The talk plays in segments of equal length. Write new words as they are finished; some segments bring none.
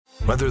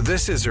Whether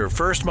this is her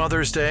first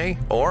Mother's Day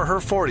or her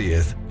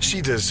 40th, she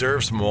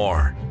deserves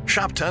more.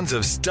 Shop tons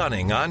of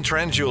stunning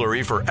on-trend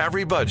jewelry for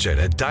every budget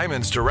at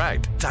Diamonds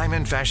Direct.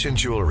 Diamond fashion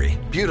jewelry,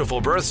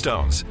 beautiful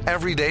birthstones,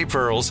 everyday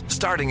pearls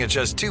starting at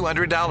just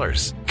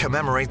 $200.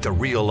 Commemorate the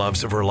real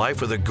loves of her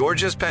life with a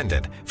gorgeous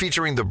pendant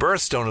featuring the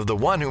birthstone of the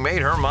one who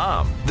made her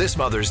mom. This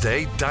Mother's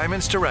Day,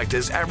 Diamonds Direct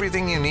is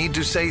everything you need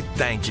to say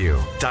thank you.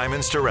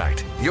 Diamonds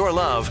Direct. Your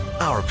love,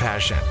 our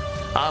passion.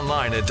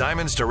 Online at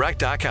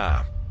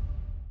diamondsdirect.com.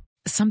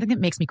 Something that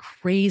makes me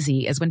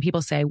crazy is when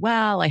people say,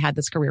 well, I had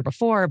this career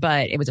before,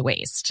 but it was a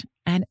waste.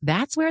 And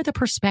that's where the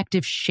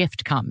perspective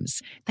shift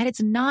comes, that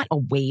it's not a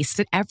waste,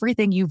 that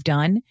everything you've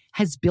done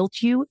has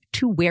built you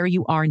to where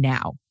you are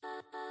now.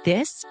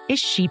 This is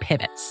She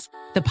Pivots,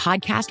 the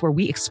podcast where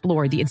we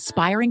explore the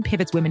inspiring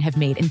pivots women have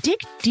made and dig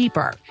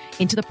deeper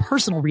into the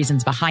personal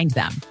reasons behind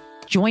them.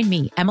 Join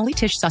me, Emily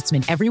Tish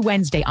Sussman, every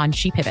Wednesday on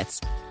She Pivots.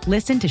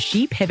 Listen to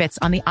She Pivots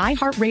on the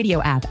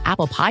iHeartRadio app,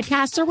 Apple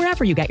Podcasts, or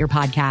wherever you get your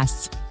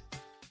podcasts.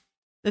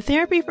 The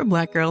Therapy for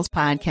Black Girls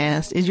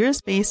podcast is your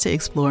space to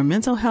explore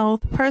mental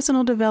health,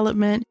 personal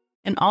development,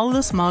 and all of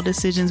the small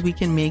decisions we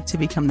can make to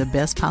become the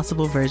best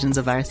possible versions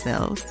of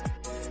ourselves.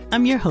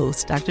 I'm your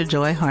host, Dr.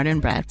 Joy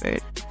Harden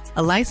Bradford,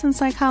 a licensed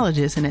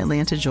psychologist in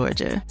Atlanta,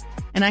 Georgia,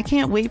 and I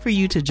can't wait for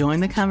you to join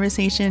the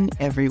conversation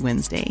every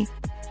Wednesday.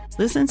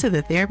 Listen to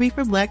the Therapy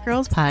for Black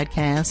Girls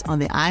podcast on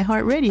the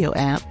iHeartRadio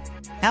app,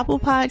 Apple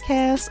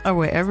Podcasts, or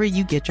wherever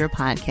you get your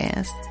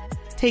podcasts.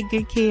 Take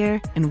good care,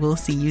 and we'll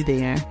see you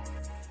there.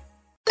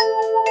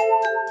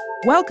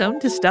 Welcome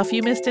to Stuff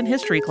You Missed in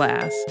History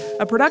Class,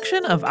 a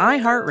production of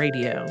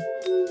iHeartRadio.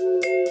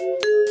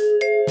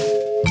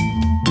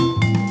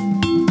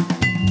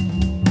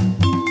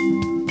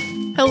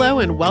 Hello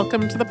and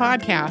welcome to the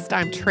podcast.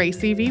 I'm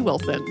Tracy V.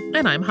 Wilson.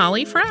 And I'm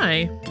Holly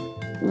Fry.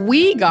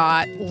 We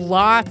got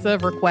lots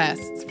of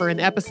requests for an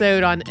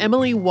episode on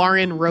Emily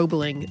Warren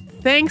Roebling,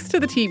 thanks to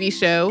the TV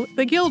show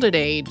The Gilded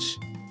Age.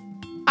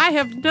 I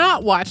have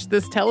not watched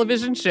this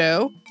television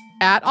show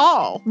at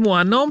all.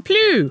 Moi non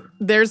plus.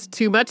 There's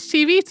too much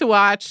TV to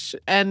watch,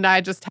 and I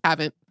just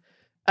haven't.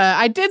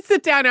 I did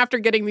sit down after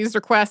getting these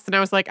requests, and I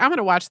was like, I'm going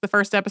to watch the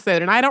first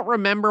episode. And I don't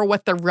remember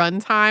what the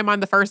runtime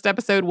on the first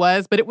episode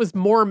was, but it was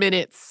more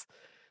minutes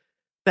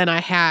than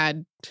I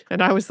had.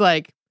 And I was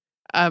like,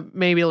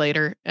 maybe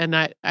later. And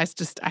I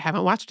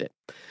haven't watched it.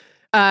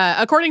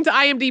 According to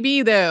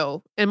IMDb,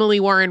 though, Emily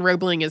Warren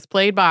Roebling is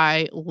played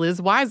by Liz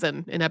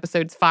Wiesen in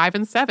episodes 5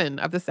 and 7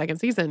 of the second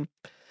season.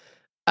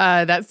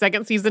 That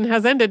second season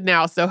has ended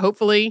now, so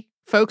hopefully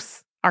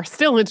folks are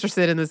still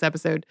interested in this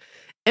episode.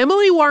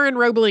 Emily Warren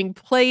Roebling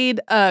played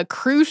a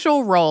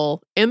crucial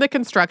role in the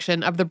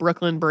construction of the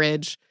Brooklyn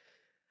Bridge.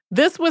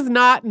 This was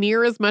not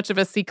near as much of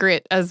a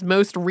secret as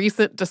most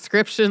recent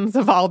descriptions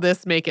of all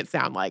this make it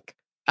sound like.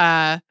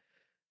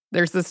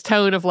 There's this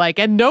tone of like,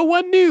 and no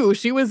one knew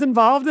she was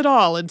involved at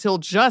all until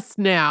just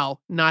now.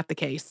 Not the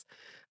case.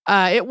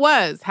 It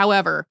was,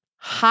 however,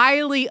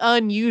 highly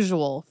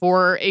unusual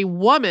for a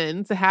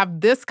woman to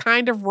have this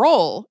kind of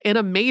role in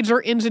a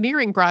major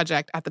engineering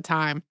project at the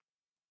time.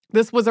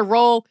 This was a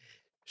role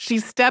she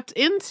stepped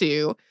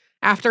into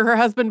after her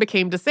husband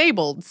became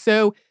disabled.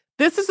 So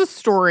this is a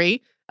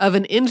story of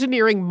an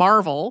engineering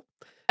marvel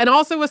and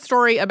also a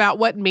story about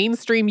what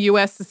mainstream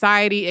U.S.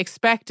 society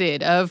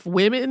expected of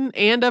women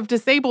and of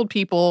disabled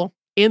people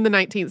in the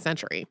 19th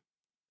century.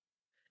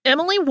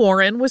 Emily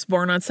Warren was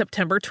born on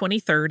September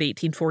 23,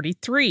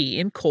 1843,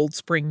 in Cold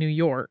Spring, New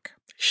York.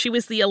 She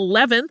was the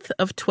 11th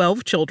of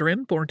 12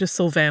 children born to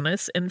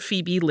Sylvanus and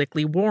Phoebe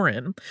Lickley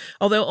Warren,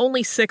 although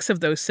only 6 of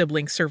those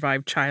siblings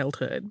survived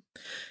childhood.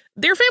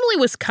 Their family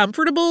was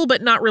comfortable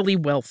but not really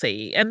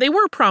wealthy, and they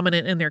were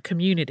prominent in their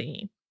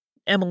community.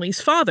 Emily's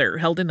father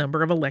held a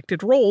number of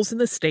elected roles in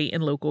the state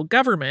and local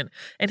government,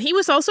 and he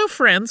was also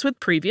friends with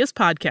previous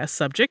podcast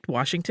subject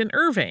Washington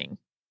Irving.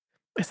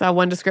 I saw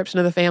one description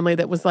of the family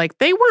that was like,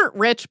 they weren't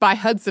rich by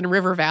Hudson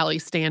River Valley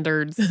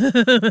standards.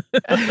 And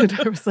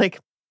I was like,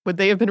 would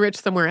they have been rich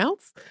somewhere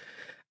else?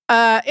 In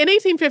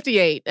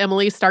 1858,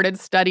 Emily started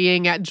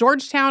studying at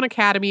Georgetown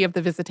Academy of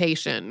the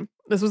Visitation.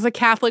 This was a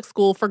Catholic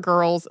school for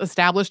girls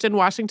established in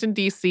Washington,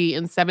 D.C.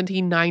 in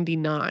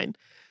 1799.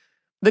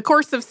 The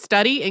course of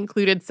study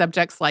included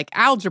subjects like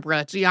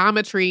algebra,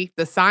 geometry,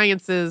 the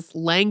sciences,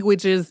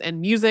 languages,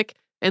 and music,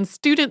 and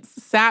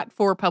students sat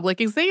for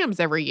public exams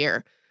every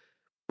year.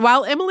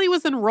 While Emily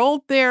was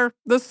enrolled there,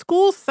 the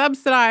school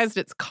subsidized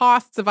its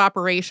costs of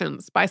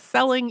operations by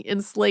selling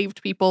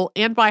enslaved people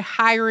and by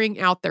hiring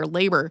out their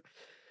labor.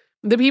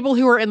 The people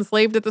who were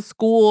enslaved at the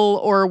school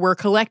or were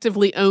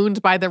collectively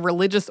owned by the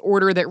religious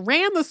order that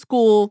ran the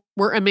school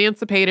were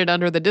emancipated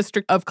under the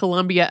District of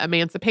Columbia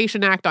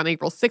Emancipation Act on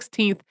April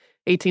 16th,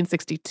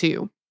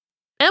 1862.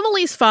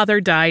 Emily's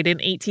father died in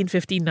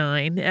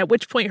 1859, at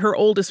which point her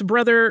oldest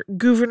brother,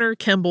 Gouverneur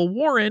Kemble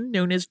Warren,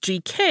 known as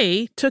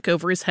GK, took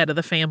over as head of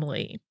the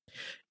family.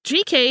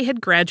 GK had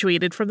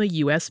graduated from the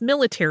U.S.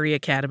 Military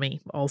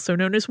Academy, also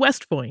known as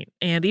West Point,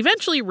 and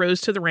eventually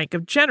rose to the rank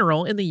of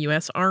general in the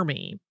U.S.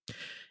 Army.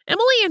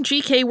 Emily and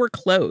GK were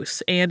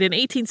close, and in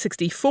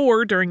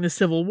 1864, during the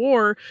Civil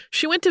War,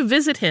 she went to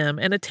visit him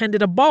and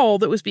attended a ball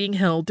that was being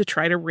held to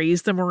try to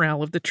raise the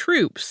morale of the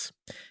troops.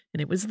 And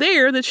it was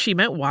there that she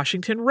met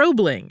Washington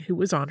Roebling, who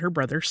was on her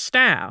brother's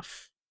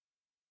staff.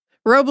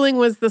 Roebling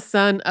was the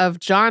son of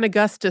John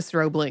Augustus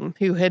Roebling,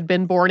 who had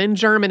been born in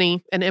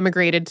Germany and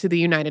immigrated to the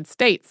United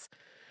States.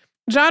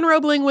 John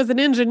Roebling was an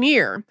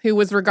engineer who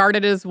was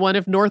regarded as one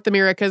of North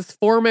America's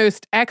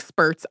foremost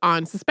experts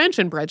on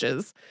suspension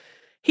bridges.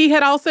 He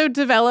had also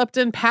developed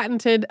and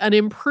patented an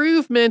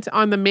improvement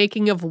on the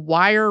making of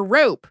wire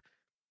rope,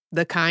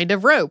 the kind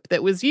of rope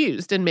that was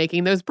used in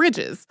making those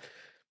bridges.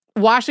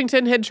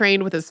 Washington had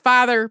trained with his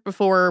father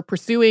before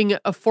pursuing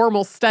a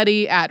formal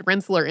study at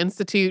Rensselaer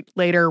Institute,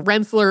 later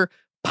Rensselaer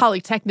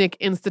Polytechnic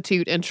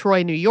Institute in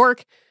Troy, New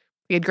York.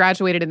 He had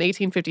graduated in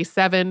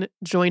 1857,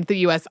 joined the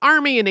U.S.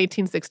 Army in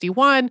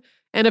 1861,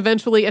 and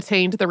eventually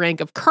attained the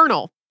rank of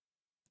colonel.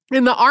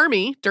 In the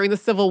Army, during the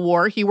Civil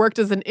War, he worked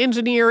as an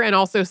engineer and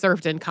also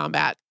served in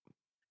combat.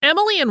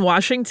 Emily and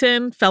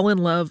Washington fell in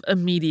love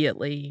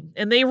immediately,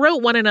 and they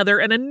wrote one another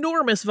an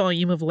enormous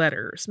volume of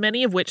letters,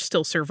 many of which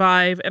still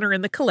survive and are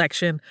in the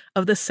collection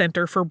of the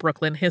Center for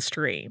Brooklyn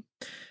History.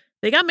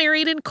 They got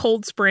married in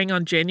Cold Spring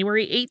on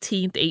January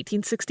 18,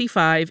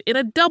 1865, in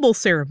a double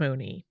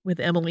ceremony,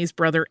 with Emily's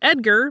brother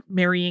Edgar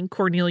marrying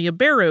Cornelia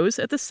Barrows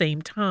at the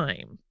same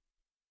time.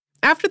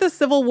 After the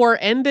Civil War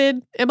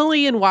ended,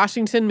 Emily and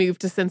Washington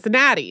moved to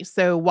Cincinnati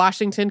so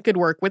Washington could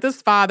work with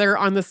his father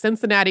on the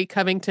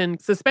Cincinnati-Covington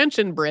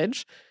Suspension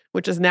Bridge,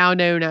 which is now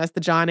known as the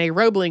John A.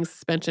 Roebling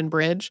Suspension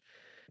Bridge.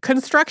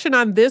 Construction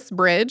on this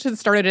bridge had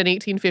started in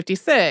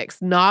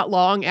 1856, not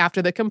long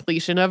after the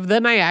completion of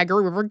the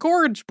Niagara River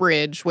Gorge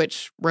Bridge,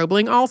 which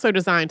Roebling also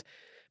designed,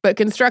 but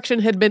construction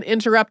had been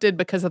interrupted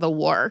because of the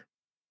war.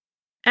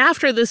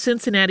 After the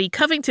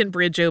Cincinnati-Covington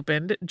Bridge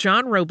opened,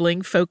 John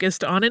Roebling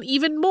focused on an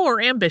even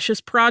more ambitious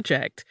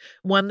project,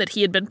 one that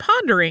he had been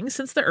pondering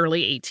since the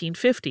early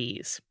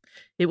 1850s.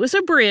 It was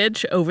a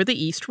bridge over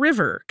the East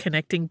River,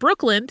 connecting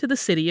Brooklyn to the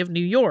city of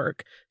New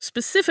York,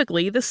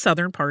 specifically the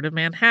southern part of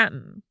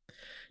Manhattan.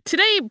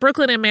 Today,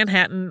 Brooklyn and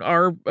Manhattan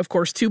are, of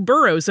course, two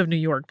boroughs of New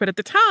York, but at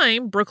the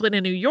time, Brooklyn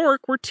and New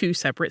York were two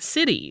separate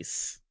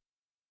cities.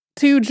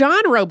 To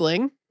John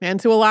Roebling, and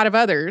to a lot of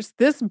others,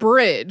 this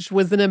bridge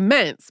was an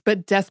immense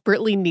but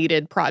desperately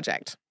needed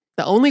project.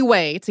 The only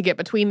way to get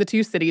between the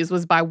two cities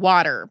was by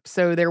water,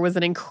 so there was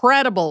an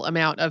incredible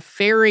amount of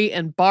ferry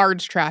and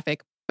barge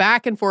traffic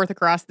back and forth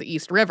across the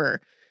East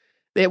River.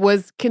 It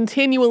was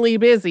continually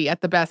busy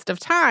at the best of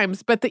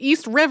times, but the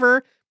East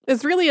River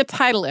is really a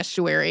tidal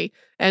estuary,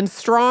 and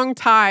strong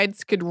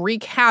tides could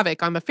wreak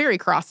havoc on the ferry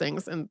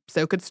crossings, and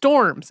so could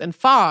storms and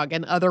fog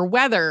and other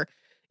weather.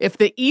 If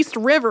the East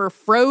River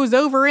froze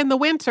over in the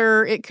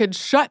winter, it could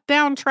shut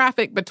down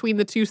traffic between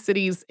the two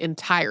cities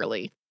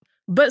entirely.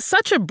 But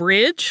such a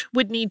bridge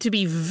would need to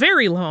be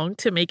very long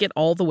to make it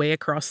all the way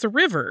across the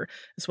river,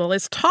 as well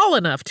as tall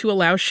enough to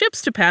allow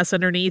ships to pass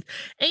underneath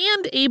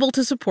and able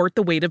to support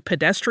the weight of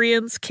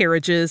pedestrians,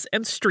 carriages,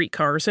 and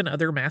streetcars and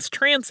other mass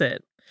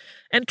transit.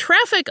 And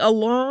traffic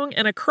along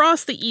and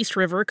across the East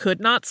River could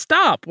not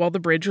stop while the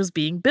bridge was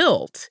being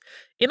built.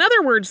 In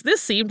other words,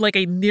 this seemed like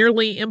a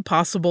nearly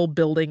impossible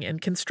building and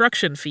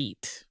construction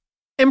feat.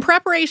 In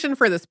preparation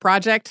for this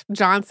project,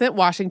 John sent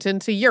Washington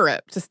to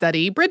Europe to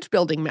study bridge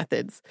building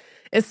methods,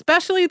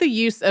 especially the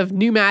use of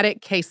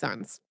pneumatic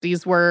caissons.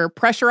 These were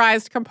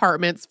pressurized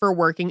compartments for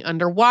working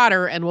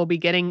underwater, and we'll be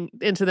getting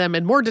into them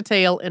in more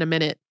detail in a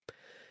minute.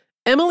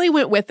 Emily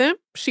went with him.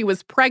 She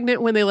was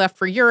pregnant when they left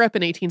for Europe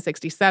in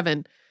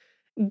 1867.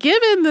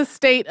 Given the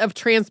state of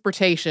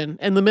transportation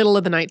in the middle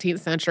of the 19th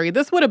century,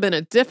 this would have been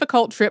a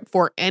difficult trip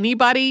for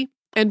anybody,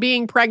 and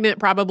being pregnant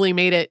probably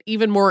made it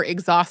even more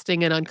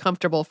exhausting and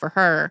uncomfortable for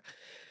her.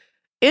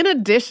 In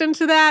addition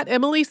to that,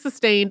 Emily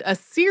sustained a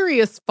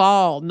serious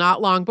fall not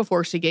long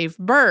before she gave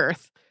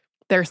birth.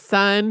 Their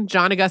son,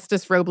 John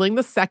Augustus Roebling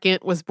II,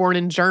 was born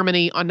in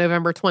Germany on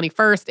November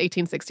 21st,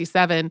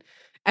 1867.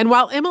 And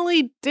while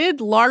Emily did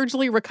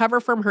largely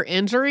recover from her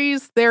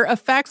injuries, their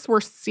effects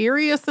were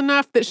serious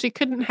enough that she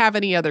couldn't have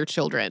any other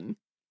children.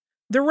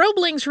 The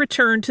Roeblings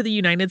returned to the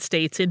United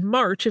States in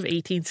March of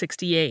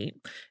 1868,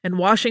 and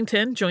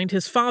Washington joined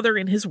his father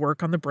in his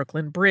work on the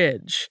Brooklyn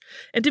Bridge.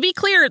 And to be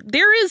clear,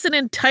 there is an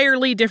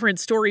entirely different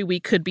story we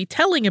could be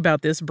telling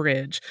about this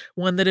bridge,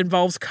 one that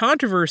involves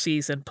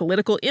controversies and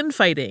political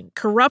infighting,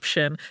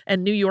 corruption,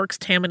 and New York's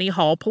Tammany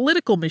Hall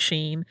political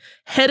machine,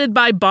 headed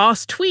by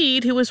Boss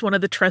Tweed, who was one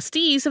of the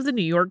trustees of the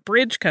New York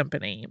Bridge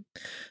Company.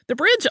 The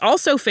bridge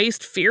also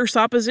faced fierce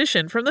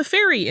opposition from the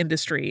ferry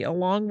industry,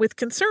 along with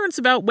concerns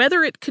about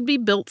whether it could be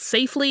built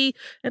safely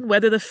and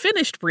whether the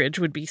finished bridge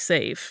would be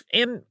safe.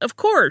 And of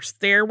course,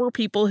 there were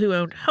people who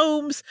owned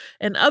homes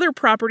and other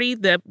property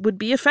that would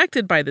be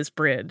affected by this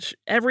bridge.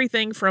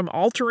 Everything from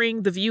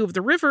altering the view of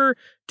the river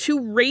to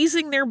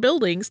raising their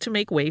buildings to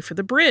make way for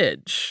the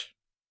bridge.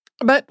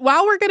 But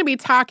while we're going to be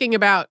talking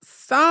about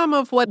some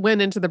of what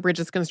went into the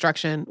bridge's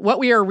construction, what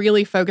we are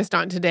really focused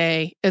on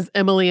today is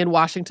Emily and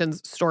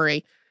Washington's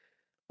story.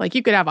 Like,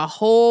 you could have a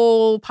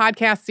whole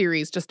podcast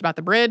series just about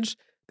the bridge.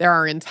 There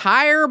are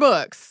entire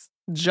books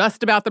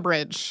just about the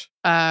bridge.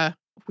 We're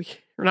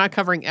not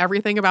covering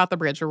everything about the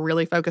bridge. We're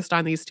really focused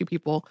on these two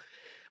people.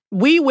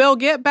 We will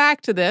get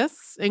back to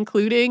this,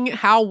 including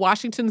how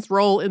Washington's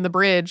role in the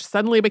bridge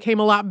suddenly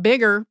became a lot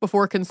bigger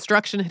before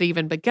construction had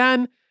even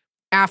begun,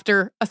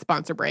 after a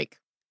sponsor break.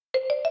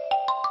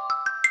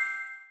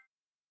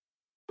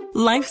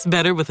 Life's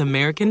better with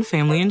American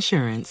Family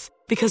Insurance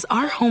because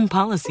our home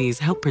policies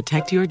help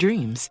protect your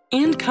dreams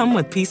and come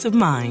with peace of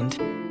mind.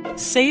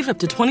 Save up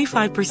to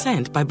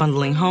 25% by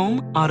bundling home,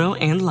 auto,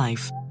 and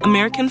life.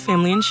 American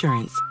Family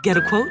Insurance. Get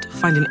a quote,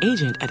 find an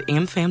agent at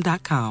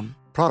amfam.com.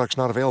 Products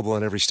not available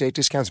in every state.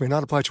 Discounts may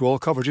not apply to all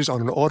coverages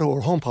on an auto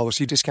or home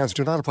policy. Discounts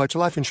do not apply to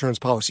life insurance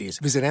policies.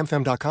 Visit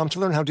amfam.com to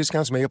learn how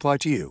discounts may apply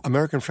to you.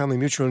 American Family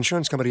Mutual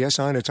Insurance Company,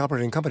 SI, and its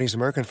operating companies,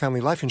 American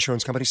Family Life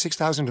Insurance Company,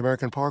 6000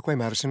 American Parkway,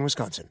 Madison,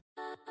 Wisconsin.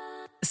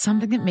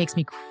 Something that makes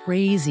me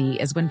crazy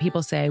is when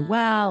people say,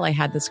 well, I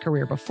had this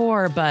career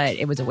before, but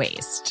it was a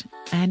waste.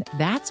 And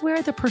that's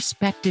where the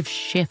perspective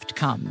shift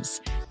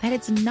comes, that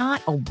it's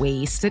not a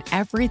waste, that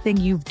everything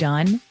you've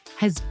done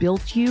has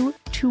built you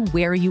to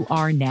where you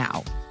are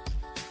now.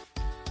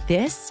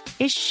 This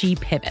is She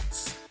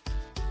Pivots,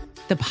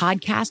 the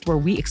podcast where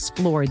we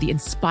explore the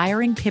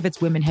inspiring pivots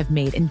women have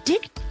made and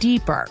dig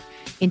deeper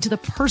into the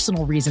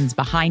personal reasons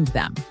behind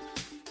them.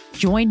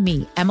 Join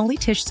me, Emily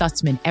Tish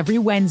Sussman, every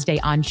Wednesday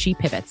on She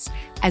Pivots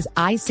as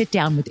I sit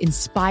down with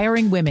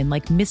inspiring women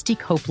like Misty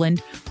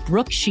Copeland,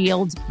 Brooke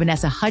Shields,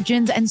 Vanessa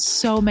Hudgens, and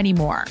so many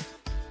more.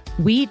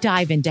 We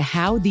dive into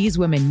how these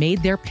women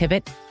made their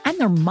pivot and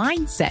their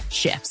mindset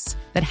shifts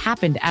that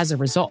happened as a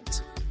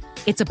result.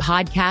 It's a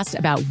podcast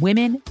about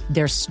women,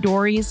 their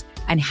stories,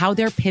 and how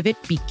their pivot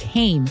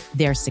became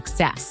their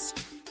success.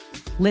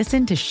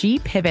 Listen to She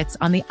Pivots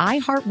on the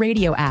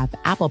iHeartRadio app,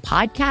 Apple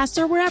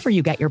Podcasts, or wherever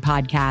you get your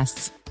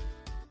podcasts.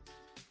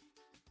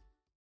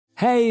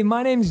 Hey,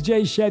 my name's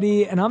Jay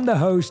Shetty, and I'm the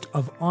host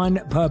of On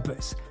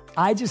Purpose.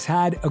 I just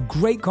had a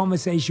great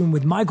conversation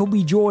with Michael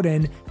B.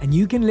 Jordan, and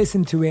you can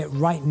listen to it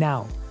right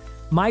now.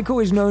 Michael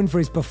is known for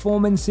his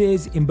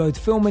performances in both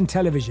film and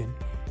television.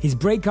 His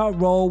breakout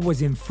role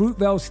was in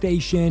Fruitvale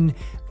Station,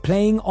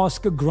 playing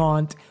Oscar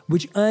Grant,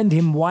 which earned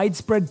him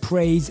widespread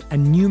praise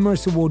and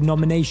numerous award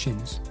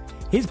nominations.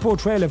 His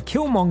portrayal of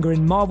Killmonger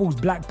in Marvel's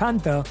Black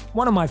Panther,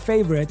 one of my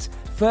favorites,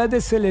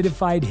 further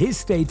solidified his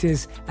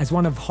status as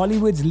one of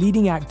Hollywood's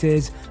leading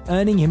actors,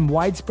 earning him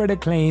widespread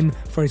acclaim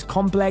for his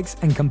complex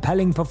and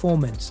compelling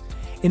performance.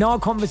 In our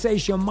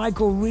conversation,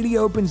 Michael really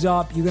opens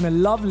up. You're going to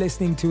love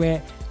listening to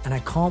it, and I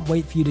can't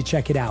wait for you to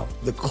check it out.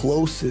 The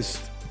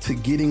closest to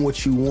getting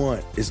what you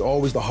want is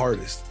always the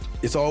hardest.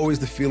 It's always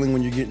the feeling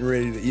when you're getting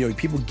ready to,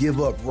 people give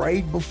up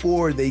right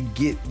before they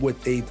get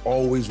what they've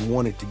always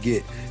wanted to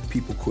get.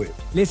 People quit.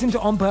 Listen to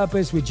On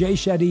Purpose with Jay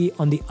Shetty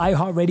on the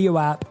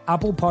iHeartRadio app,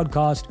 Apple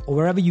Podcast, or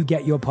wherever you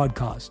get your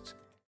podcasts.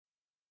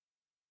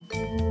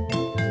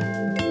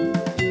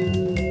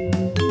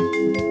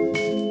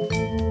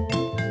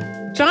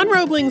 John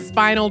Roebling's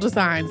final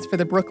designs for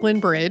the Brooklyn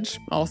Bridge,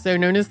 also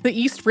known as the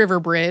East River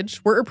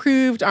Bridge, were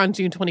approved on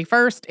June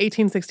 21st,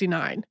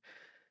 1869.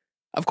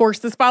 Of course,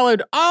 this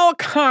followed all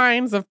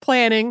kinds of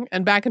planning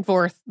and back and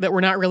forth that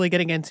we're not really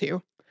getting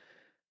into.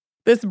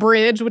 This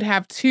bridge would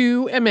have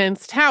two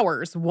immense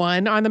towers,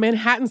 one on the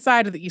Manhattan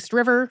side of the East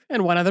River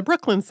and one on the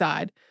Brooklyn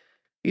side.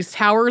 These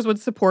towers would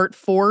support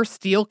 4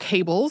 steel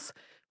cables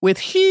with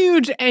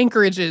huge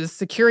anchorages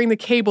securing the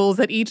cables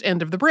at each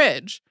end of the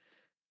bridge.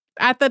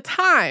 At the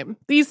time,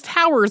 these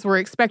towers were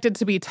expected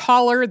to be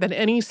taller than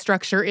any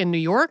structure in New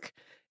York,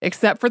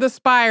 except for the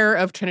spire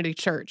of Trinity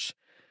Church.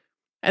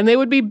 And they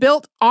would be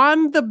built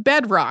on the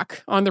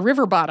bedrock on the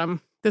river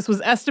bottom. This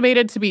was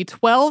estimated to be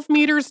 12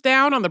 meters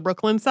down on the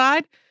Brooklyn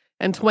side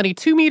and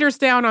 22 meters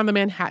down on the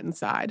Manhattan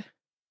side.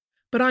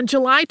 But on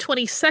July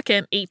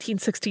 22nd,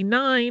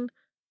 1869,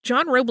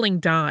 John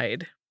Roebling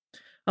died.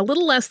 A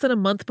little less than a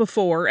month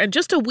before, and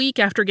just a week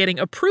after getting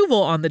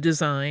approval on the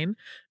design,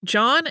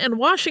 John and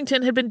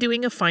Washington had been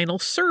doing a final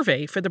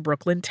survey for the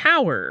Brooklyn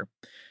Tower.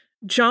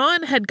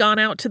 John had gone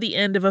out to the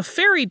end of a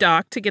ferry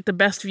dock to get the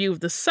best view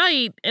of the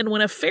site, and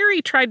when a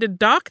ferry tried to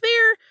dock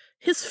there,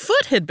 his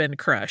foot had been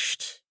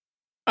crushed.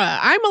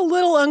 I'm a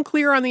little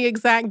unclear on the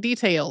exact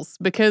details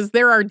because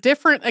there are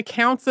different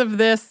accounts of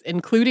this,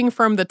 including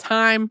from the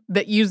time,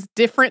 that use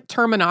different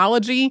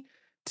terminology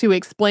to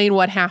explain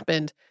what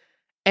happened.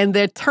 And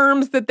the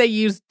terms that they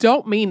use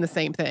don't mean the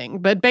same thing.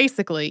 But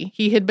basically,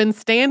 he had been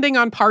standing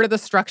on part of the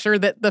structure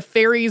that the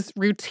ferries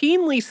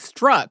routinely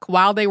struck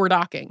while they were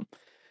docking.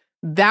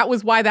 That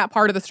was why that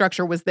part of the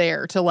structure was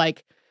there, to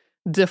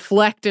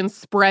deflect and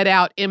spread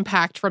out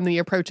impact from the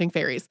approaching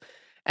ferries.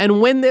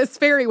 And when this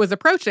ferry was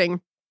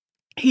approaching,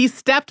 he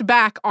stepped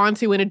back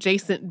onto an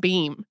adjacent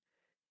beam.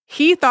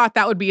 He thought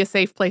that would be a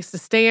safe place to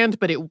stand,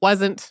 but it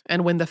wasn't.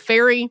 And when the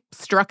ferry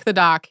struck the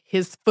dock,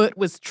 his foot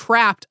was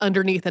trapped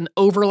underneath an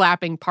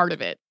overlapping part of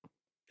it.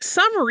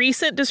 Some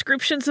recent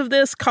descriptions of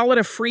this call it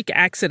a freak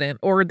accident,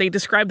 or they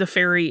describe the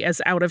ferry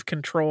as out of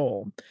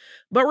control.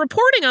 But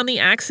reporting on the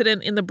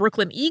accident in the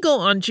Brooklyn Eagle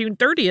on June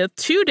 30th,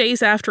 2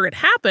 days after it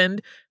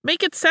happened,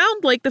 make it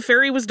sound like the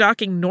ferry was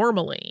docking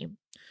normally.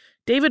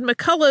 David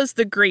McCullough's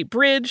The Great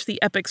Bridge,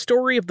 the epic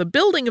story of the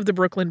building of the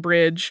Brooklyn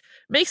Bridge,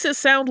 makes it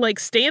sound like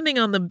standing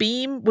on the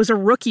beam was a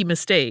rookie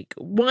mistake,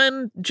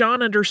 one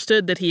John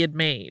understood that he had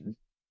made.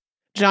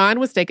 John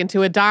was taken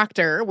to a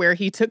doctor where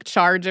he took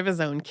charge of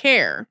his own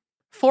care.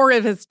 4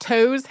 of his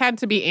toes had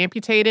to be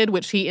amputated,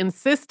 which he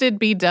insisted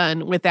be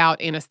done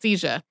without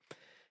anesthesia.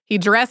 He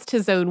dressed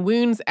his own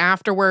wounds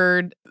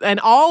afterward, and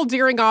all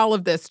during all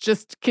of this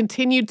just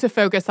continued to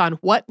focus on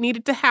what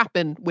needed to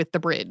happen with the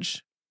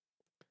bridge.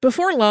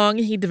 Before long,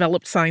 he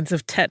developed signs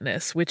of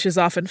tetanus, which is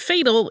often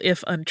fatal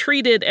if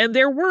untreated, and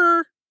there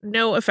were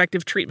no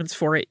effective treatments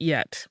for it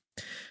yet.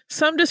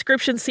 Some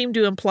descriptions seem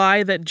to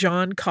imply that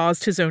John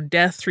caused his own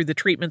death through the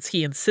treatments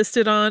he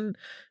insisted on,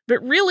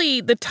 but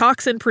really, the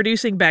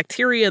toxin-producing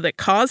bacteria that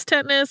caused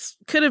tetanus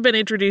could have been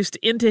introduced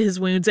into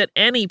his wounds at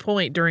any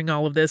point during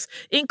all of this,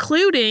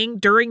 including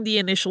during the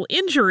initial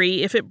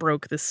injury if it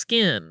broke the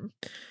skin.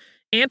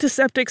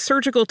 Antiseptic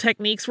surgical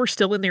techniques were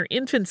still in their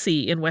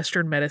infancy in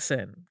Western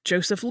medicine.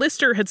 Joseph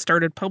Lister had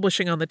started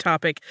publishing on the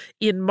topic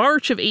in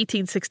March of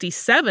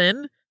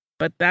 1867,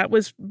 but that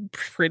was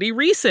pretty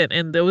recent,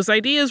 and those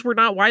ideas were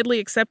not widely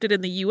accepted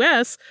in the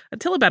U.S.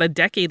 until about a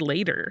decade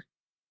later.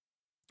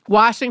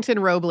 Washington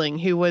Roebling,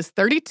 who was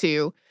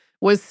 32,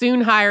 was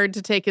soon hired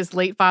to take his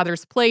late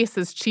father's place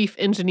as chief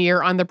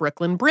engineer on the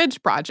Brooklyn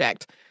Bridge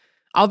project.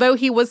 Although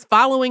he was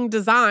following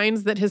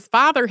designs that his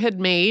father had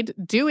made,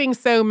 doing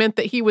so meant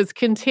that he was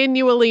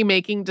continually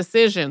making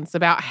decisions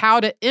about how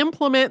to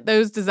implement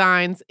those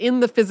designs in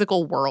the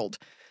physical world.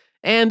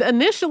 And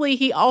initially,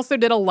 he also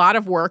did a lot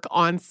of work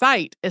on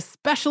site,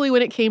 especially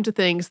when it came to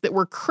things that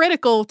were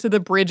critical to the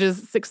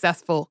bridge's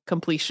successful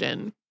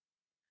completion.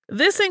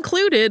 This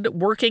included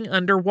working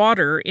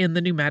underwater in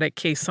the pneumatic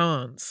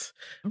caissons.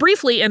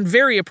 Briefly and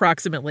very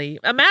approximately,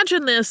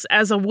 imagine this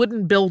as a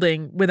wooden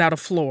building without a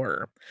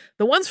floor.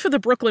 The ones for the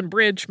Brooklyn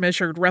Bridge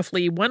measured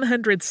roughly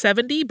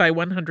 170 by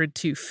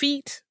 102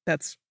 feet.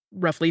 That's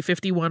roughly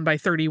 51 by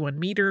 31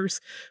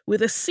 meters,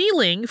 with a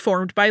ceiling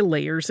formed by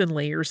layers and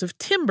layers of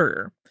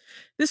timber.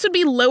 This would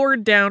be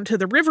lowered down to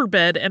the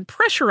riverbed and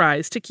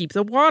pressurized to keep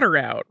the water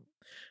out.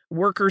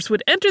 Workers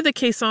would enter the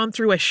caisson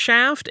through a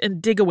shaft and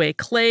dig away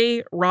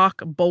clay,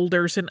 rock,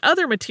 boulders, and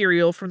other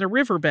material from the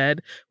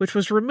riverbed, which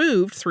was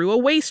removed through a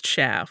waste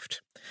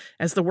shaft.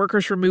 As the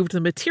workers removed the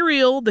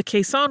material, the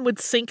caisson would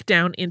sink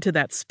down into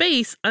that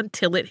space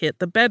until it hit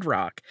the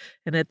bedrock,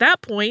 and at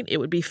that point, it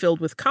would be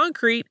filled with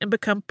concrete and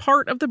become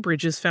part of the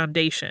bridge's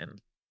foundation.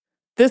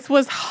 This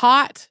was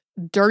hot,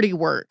 dirty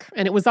work,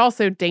 and it was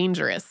also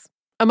dangerous.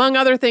 Among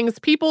other things,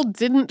 people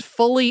didn't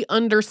fully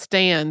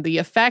understand the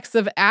effects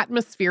of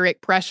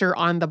atmospheric pressure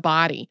on the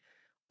body,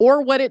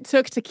 or what it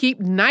took to keep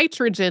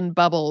nitrogen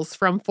bubbles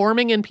from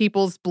forming in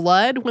people's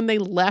blood when they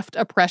left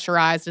a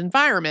pressurized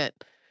environment.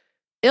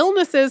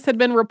 Illnesses had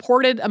been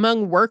reported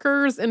among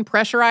workers in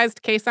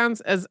pressurized caissons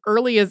as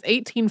early as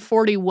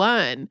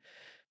 1841.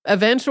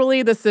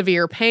 Eventually, the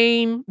severe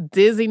pain,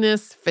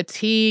 dizziness,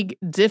 fatigue,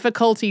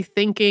 difficulty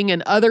thinking,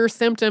 and other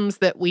symptoms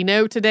that we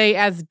know today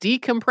as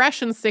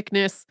decompression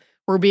sickness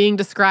were being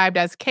described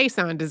as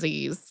caisson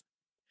disease.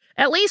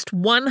 At least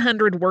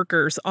 100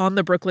 workers on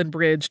the Brooklyn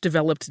Bridge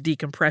developed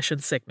decompression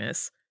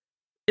sickness.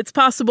 It's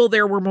possible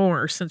there were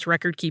more since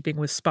record-keeping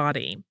was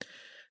spotty.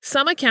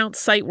 Some accounts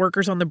cite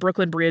workers on the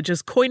Brooklyn Bridge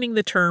as coining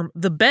the term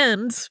the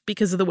bends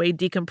because of the way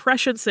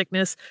decompression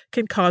sickness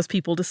can cause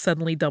people to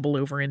suddenly double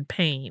over in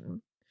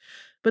pain.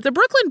 But the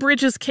Brooklyn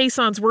Bridge's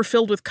caissons were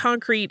filled with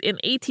concrete in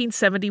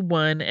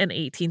 1871 and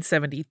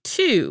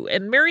 1872,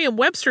 and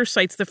Merriam-Webster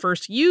cites the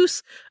first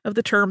use of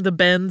the term the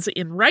bends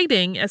in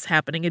writing as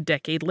happening a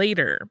decade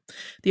later.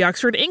 The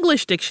Oxford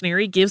English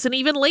Dictionary gives an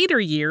even later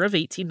year of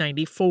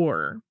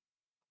 1894.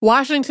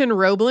 Washington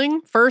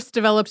Roebling first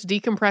developed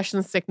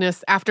decompression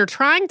sickness after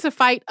trying to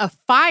fight a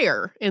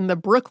fire in the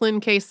Brooklyn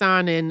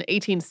caisson in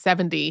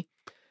 1870.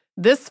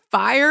 This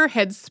fire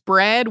had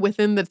spread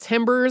within the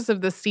timbers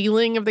of the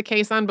ceiling of the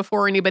caisson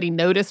before anybody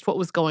noticed what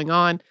was going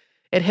on.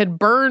 It had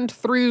burned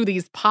through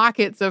these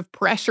pockets of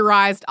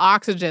pressurized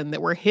oxygen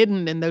that were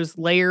hidden in those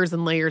layers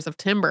and layers of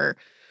timber.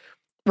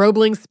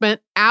 Roebling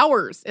spent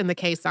hours in the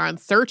caisson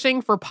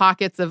searching for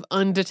pockets of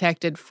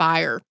undetected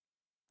fire.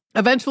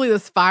 Eventually,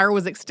 this fire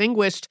was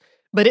extinguished,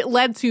 but it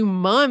led to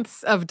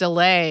months of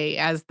delay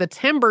as the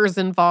timbers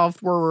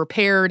involved were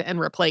repaired and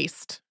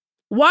replaced.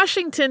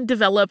 Washington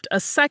developed a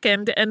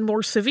second and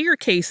more severe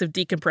case of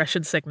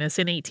decompression sickness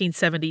in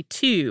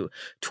 1872,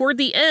 toward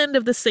the end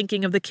of the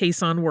sinking of the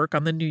caisson work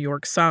on the New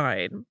York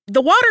side.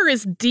 The water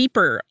is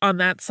deeper on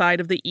that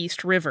side of the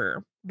East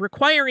River,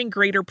 requiring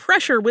greater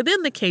pressure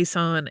within the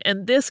caisson,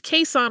 and this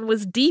caisson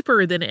was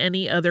deeper than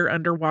any other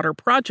underwater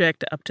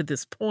project up to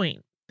this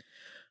point.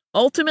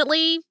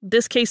 Ultimately,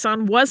 this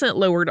caisson wasn't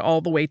lowered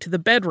all the way to the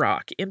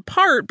bedrock, in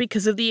part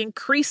because of the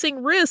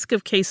increasing risk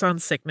of caisson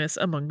sickness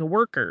among the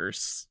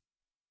workers.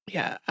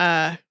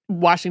 Yeah.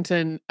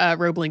 Washington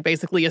Roebling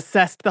basically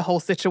assessed the whole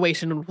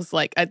situation and was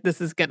like,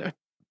 this is going to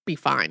be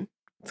fine.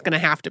 It's going to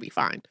have to be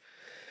fine.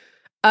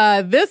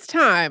 This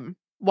time,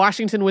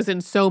 Washington was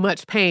in so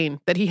much pain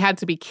that he had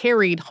to be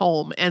carried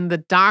home, and the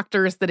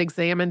doctors that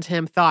examined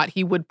him thought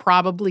he would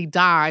probably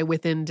die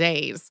within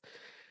days.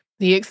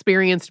 He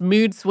experienced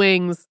mood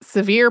swings,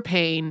 severe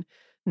pain,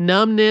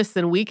 numbness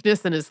and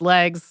weakness in his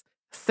legs,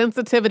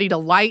 sensitivity to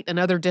light and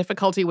other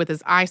difficulty with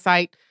his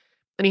eyesight,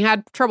 and he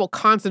had trouble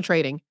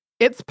concentrating.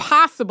 It's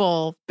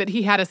possible that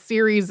he had a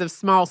series of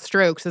small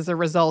strokes as a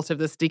result of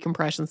this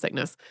decompression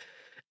sickness.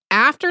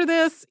 After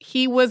this,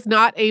 he was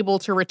not able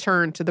to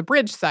return to the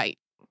bridge site.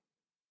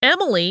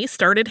 Emily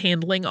started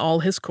handling all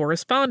his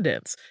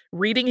correspondence,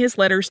 reading his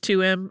letters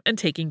to him and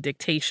taking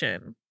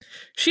dictation.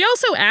 She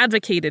also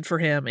advocated for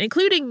him,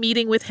 including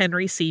meeting with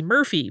Henry C.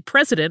 Murphy,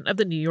 president of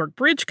the New York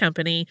Bridge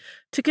Company,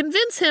 to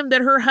convince him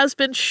that her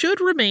husband should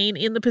remain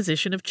in the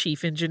position of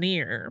chief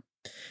engineer.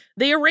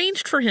 They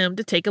arranged for him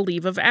to take a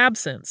leave of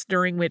absence,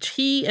 during which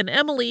he and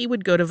Emily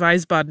would go to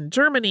Wiesbaden,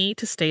 Germany,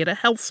 to stay at a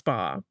health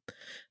spa.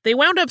 They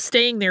wound up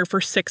staying there for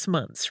 6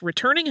 months,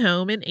 returning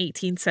home in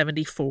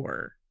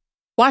 1874.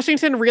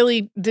 Washington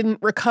really didn't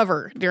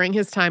recover during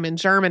his time in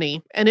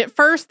Germany, and at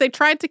first they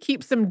tried to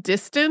keep some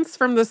distance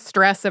from the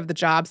stress of the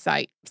job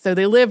site. So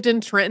they lived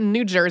in Trenton,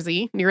 New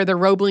Jersey, near the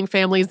Roebling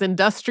family's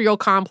industrial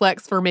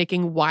complex for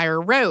making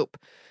wire rope.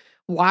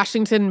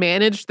 Washington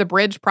managed the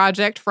bridge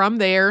project from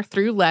there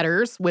through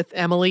letters, with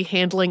Emily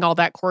handling all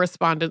that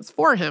correspondence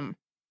for him.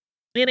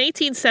 In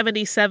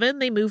 1877,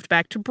 they moved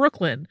back to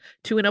Brooklyn,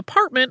 to an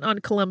apartment on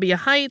Columbia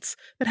Heights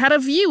that had a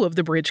view of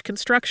the bridge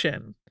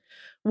construction.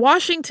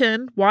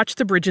 Washington watched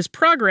the bridge's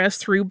progress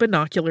through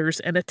binoculars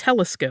and a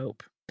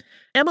telescope.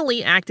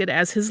 Emily acted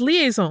as his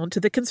liaison to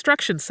the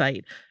construction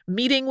site,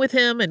 meeting with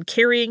him and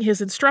carrying his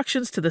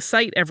instructions to the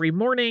site every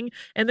morning,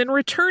 and then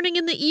returning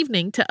in the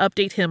evening to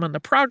update him on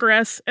the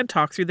progress and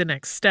talk through the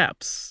next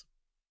steps.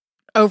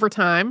 Over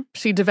time,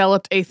 she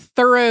developed a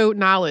thorough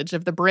knowledge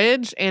of the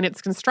bridge and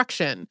its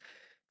construction.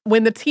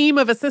 When the team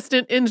of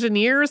assistant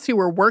engineers who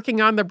were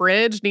working on the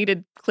bridge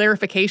needed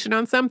clarification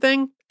on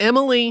something,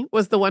 Emily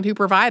was the one who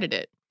provided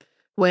it.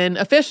 When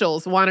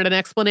officials wanted an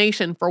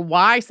explanation for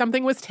why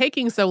something was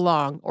taking so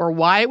long or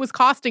why it was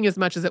costing as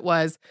much as it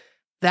was,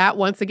 that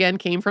once again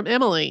came from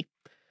Emily.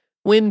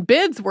 When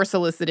bids were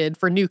solicited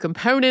for new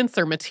components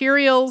or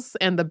materials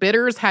and the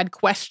bidders had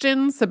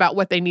questions about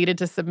what they needed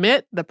to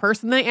submit, the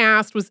person they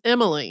asked was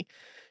Emily.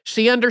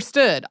 She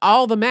understood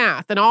all the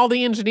math and all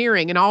the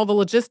engineering and all the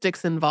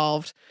logistics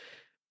involved.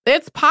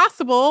 It's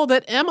possible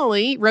that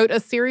Emily wrote a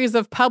series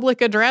of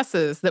public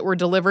addresses that were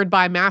delivered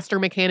by master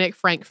mechanic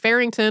Frank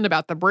Farrington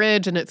about the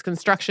bridge and its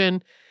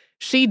construction.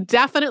 She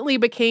definitely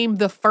became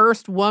the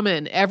first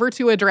woman ever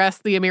to address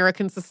the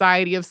American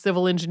Society of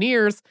Civil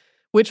Engineers,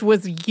 which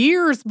was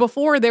years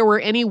before there were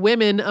any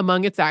women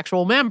among its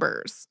actual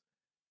members.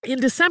 In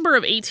December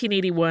of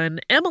 1881,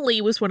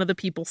 Emily was one of the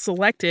people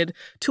selected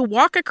to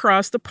walk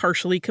across the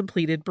partially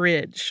completed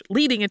bridge,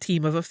 leading a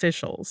team of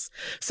officials.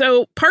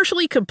 So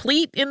partially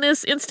complete in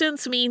this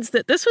instance means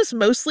that this was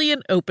mostly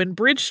an open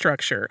bridge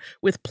structure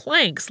with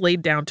planks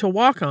laid down to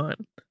walk on.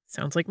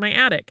 Sounds like my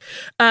attic.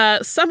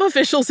 Some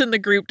officials in the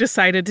group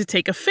decided to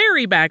take a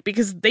ferry back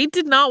because they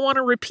did not want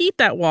to repeat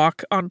that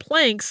walk on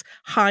planks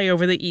high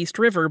over the East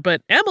River,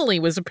 but Emily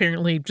was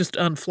apparently just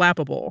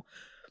unflappable.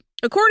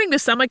 According to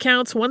some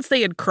accounts, once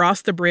they had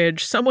crossed the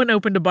bridge, someone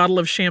opened a bottle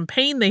of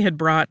champagne they had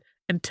brought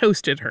and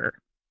toasted her.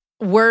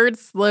 Word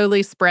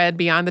slowly spread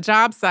beyond the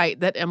job site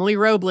that Emily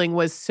Roebling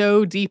was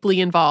so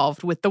deeply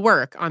involved with the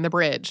work on the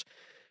bridge.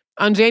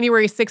 On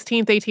January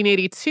 16,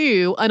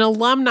 1882, an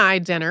alumni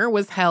dinner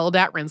was held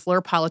at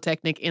Rensselaer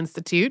Polytechnic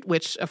Institute,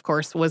 which, of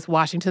course, was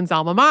Washington's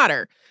alma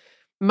mater.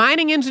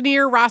 Mining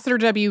engineer Rossiter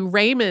W.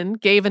 Raymond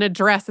gave an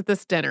address at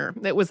this dinner.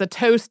 It was a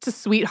toast to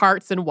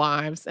sweethearts and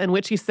wives, in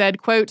which he said,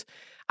 quote,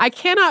 "I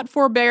cannot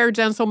forbear,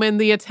 gentlemen,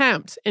 the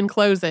attempt, in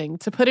closing,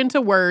 to put into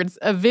words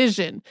a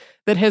vision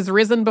that has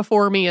risen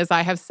before me as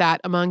I have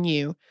sat among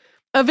you.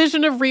 A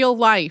vision of real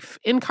life,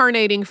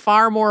 incarnating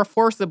far more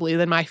forcibly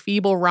than my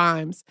feeble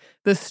rhymes,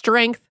 the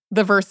strength,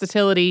 the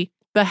versatility,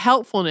 the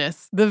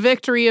helpfulness, the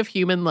victory of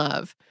human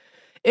love.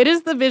 It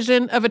is the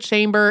vision of a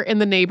chamber in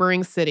the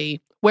neighboring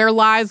city, where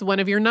lies one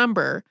of your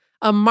number,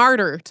 a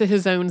martyr to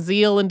his own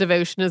zeal and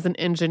devotion as an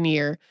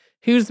engineer,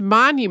 whose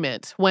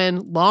monument, when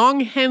long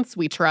hence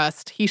we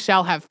trust he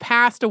shall have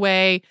passed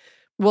away,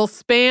 will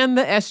span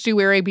the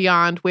estuary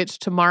beyond which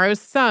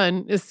tomorrow's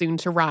sun is soon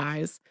to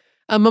rise.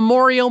 A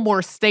memorial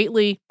more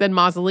stately than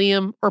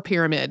mausoleum or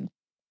pyramid."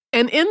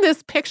 And in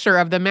this picture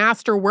of the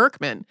master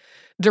workman,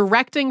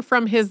 directing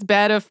from his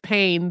bed of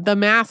pain the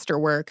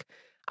masterwork,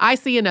 I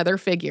see another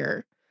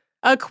figure.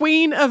 A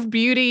queen of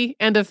beauty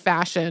and of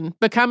fashion,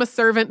 become a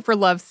servant for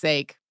love's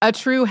sake, a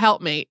true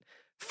helpmate,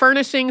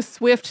 furnishing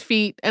swift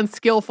feet and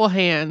skillful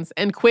hands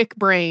and quick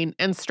brain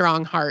and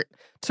strong heart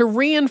to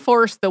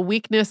reinforce the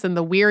weakness and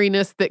the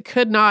weariness that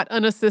could not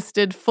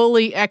unassisted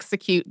fully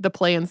execute the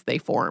plans they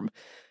form,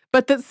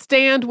 but that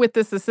stand with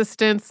this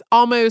assistance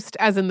almost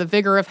as in the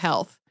vigor of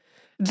health.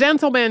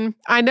 Gentlemen,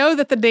 I know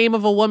that the name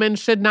of a woman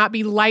should not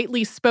be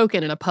lightly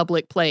spoken in a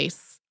public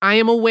place. I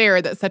am aware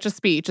that such a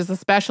speech is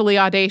especially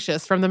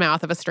audacious from the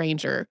mouth of a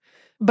stranger.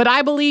 But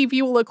I believe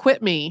you will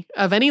acquit me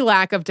of any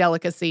lack of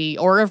delicacy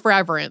or of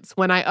reverence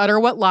when I utter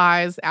what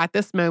lies, at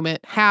this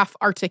moment, half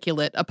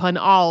articulate upon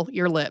all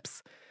your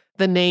lips,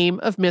 the name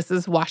of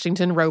Mrs.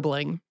 Washington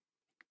Roebling.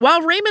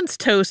 While Raymond's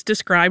toast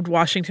described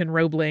Washington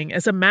Roebling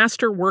as a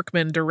master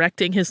workman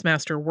directing his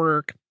master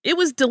work, it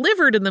was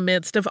delivered in the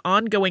midst of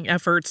ongoing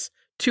efforts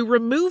to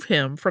remove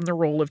him from the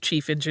role of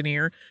chief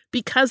engineer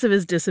because of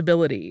his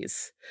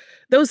disabilities.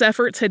 Those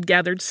efforts had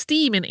gathered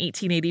steam in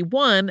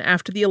 1881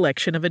 after the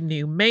election of a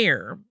new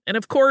mayor. And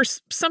of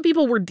course, some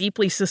people were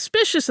deeply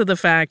suspicious of the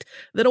fact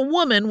that a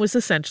woman was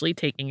essentially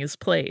taking his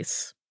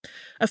place.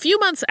 A few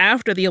months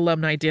after the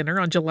alumni dinner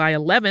on July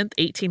 11th,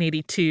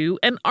 1882,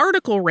 an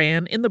article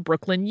ran in the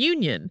Brooklyn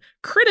Union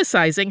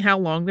criticizing how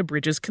long the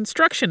bridge's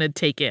construction had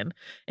taken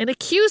and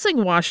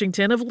accusing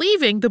Washington of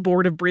leaving the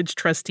Board of Bridge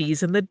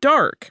Trustees in the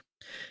dark.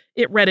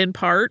 It read in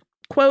part,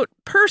 quote,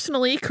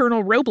 "Personally,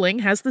 Colonel Roebling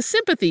has the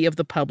sympathy of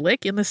the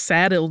public in the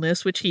sad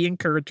illness which he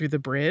incurred through the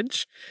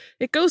bridge.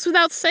 It goes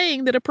without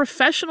saying that a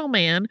professional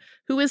man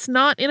who is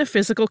not in a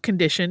physical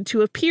condition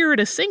to appear at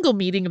a single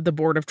meeting of the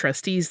Board of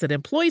Trustees that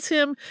employs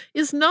him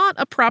is not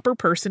a proper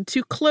person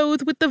to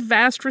clothe with the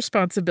vast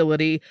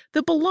responsibility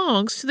that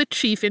belongs to the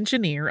chief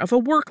engineer of a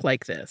work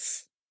like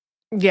this."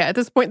 Yeah, at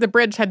this point, the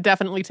bridge had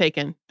definitely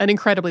taken an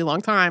incredibly long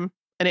time,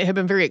 and it had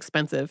been very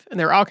expensive. And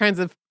there are all kinds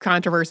of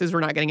controversies we're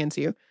not getting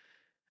into.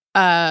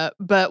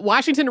 But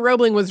Washington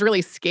Roebling was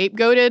really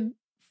scapegoated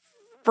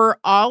for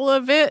all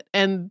of it.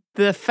 And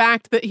the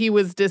fact that he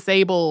was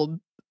disabled,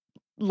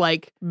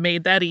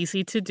 made that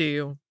easy to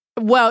do.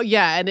 Well,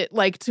 yeah. And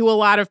it, to a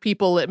lot of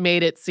people, it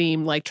made it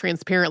seem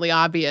transparently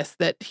obvious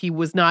that he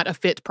was not a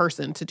fit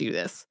person to do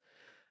this.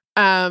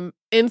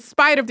 In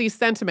spite of these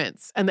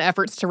sentiments and the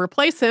efforts to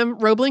replace him,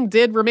 Roebling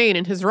did remain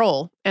in his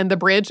role. And the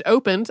bridge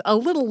opened a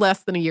little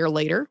less than a year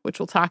later, which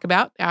we'll talk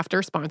about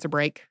after sponsor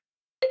break.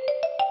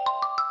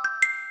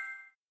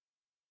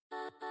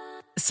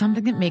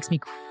 Something that makes me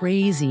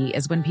crazy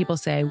is when people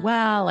say,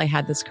 well, I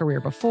had this career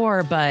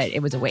before, but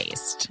it was a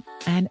waste.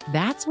 And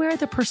that's where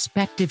the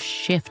perspective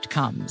shift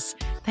comes,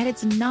 that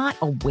it's not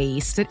a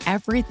waste, that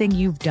everything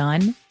you've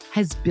done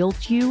has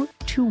built you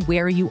to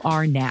where you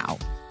are now.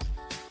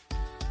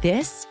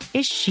 This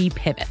is She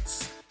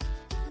Pivots,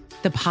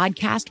 the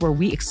podcast where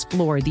we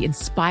explore the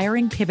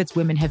inspiring pivots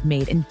women have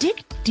made and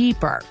dig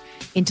deeper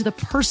into the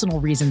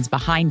personal reasons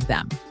behind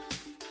them.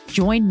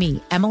 Join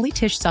me, Emily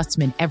Tish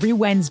Sussman, every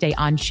Wednesday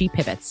on She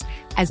Pivots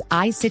as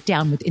I sit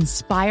down with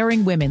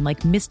inspiring women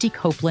like Misty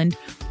Copeland,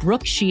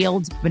 Brooke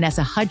Shields,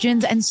 Vanessa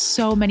Hudgens, and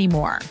so many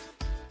more.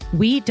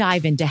 We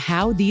dive into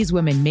how these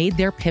women made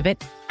their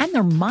pivot and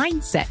their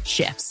mindset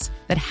shifts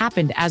that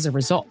happened as a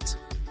result.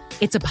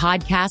 It's a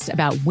podcast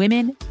about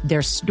women,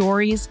 their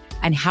stories,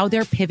 and how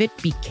their pivot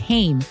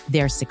became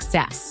their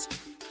success.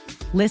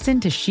 Listen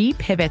to She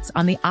Pivots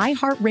on the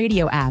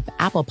iHeartRadio app,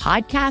 Apple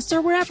Podcasts, or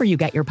wherever you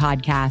get your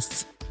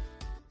podcasts.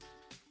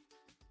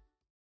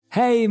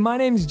 Hey, my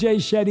name's Jay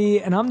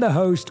Shetty, and I'm the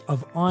host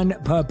of On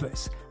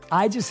Purpose.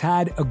 I just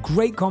had a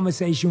great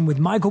conversation with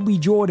Michael B.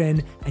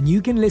 Jordan, and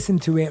you can listen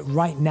to it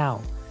right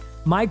now.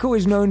 Michael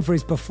is known for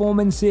his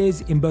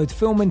performances in both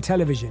film and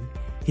television.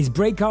 His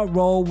breakout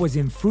role was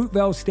in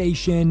Fruitvale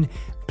Station,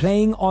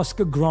 playing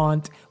Oscar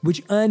Grant,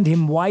 which earned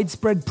him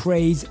widespread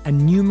praise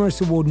and numerous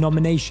award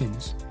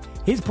nominations.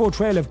 His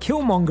portrayal of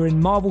Killmonger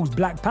in Marvel's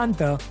Black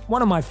Panther,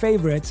 one of my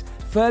favorites,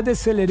 further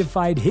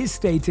solidified his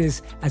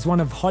status as one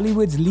of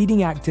Hollywood's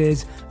leading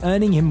actors,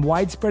 earning him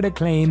widespread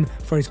acclaim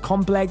for his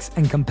complex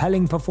and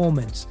compelling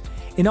performance.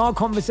 In our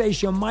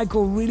conversation,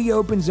 Michael really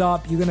opens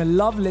up. You're going to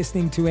love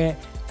listening to it,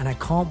 and I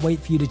can't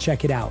wait for you to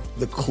check it out.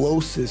 The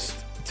closest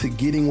to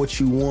getting what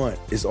you want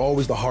is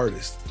always the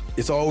hardest.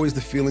 It's always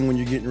the feeling when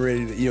you're getting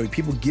ready to,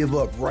 people give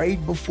up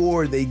right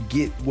before they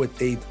get what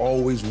they've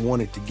always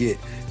wanted to get.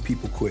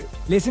 People quit.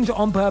 Listen to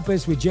On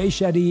Purpose with Jay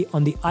Shetty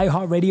on the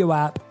iHeartRadio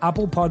app,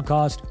 Apple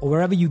Podcast, or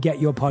wherever you get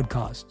your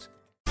podcasts.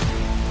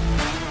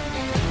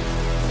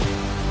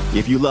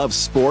 If you love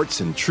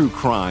sports and true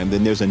crime,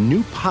 then there's a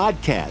new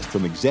podcast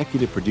from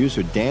executive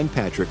producer Dan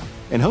Patrick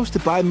and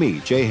hosted by me,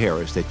 Jay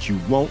Harris, that you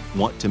won't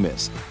want to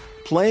miss.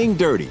 Playing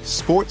Dirty: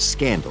 Sports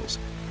Scandals.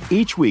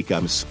 Each week,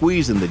 I'm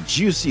squeezing the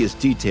juiciest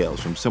details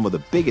from some of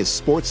the biggest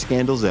sports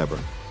scandals ever.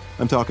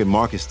 I'm talking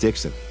Marcus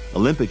Dixon,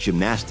 Olympic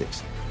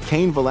gymnastics,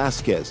 Cain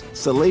Velasquez,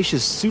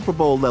 salacious Super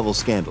Bowl-level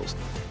scandals.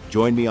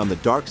 Join me on the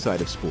dark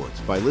side of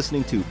sports by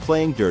listening to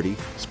Playing Dirty: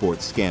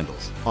 Sports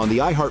Scandals on the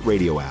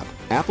iHeartRadio app,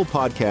 Apple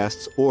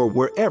Podcasts, or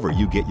wherever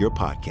you get your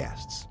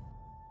podcasts.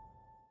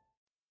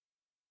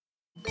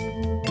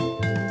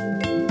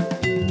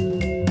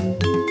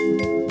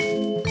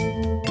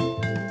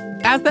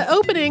 As the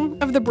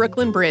opening of the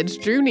Brooklyn Bridge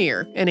drew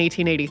near in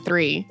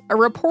 1883, a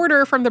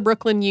reporter from the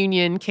Brooklyn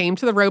Union came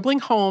to the Roebling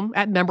home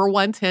at number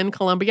 110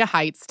 Columbia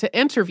Heights to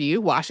interview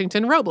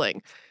Washington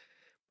Roebling.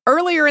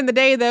 Earlier in the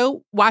day,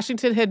 though,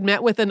 Washington had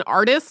met with an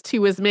artist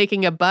who was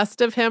making a bust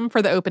of him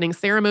for the opening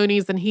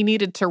ceremonies, and he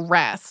needed to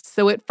rest.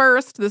 So at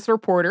first, this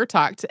reporter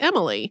talked to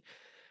Emily.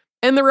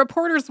 In the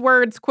reporter's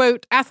words,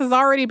 quote, "As has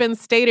already been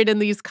stated in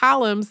these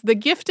columns, the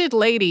gifted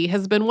lady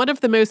has been one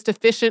of the most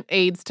efficient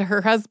aids to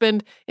her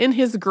husband in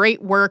his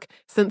great work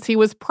since he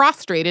was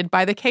prostrated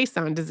by the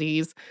caisson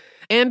disease.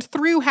 And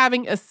through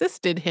having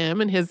assisted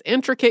him in his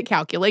intricate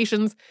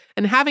calculations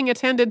and having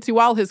attended to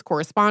all his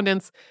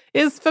correspondence,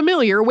 is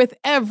familiar with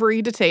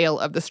every detail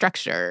of the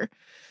structure."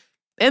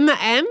 In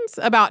the end,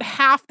 about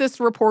half this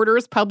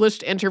reporter's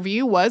published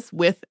interview was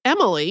with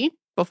Emily,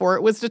 before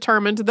it was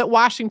determined that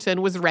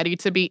Washington was ready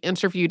to be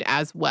interviewed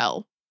as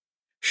well.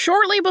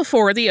 Shortly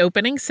before the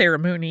opening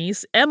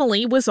ceremonies,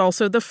 Emily was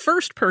also the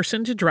first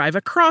person to drive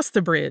across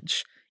the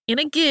bridge, in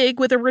a gig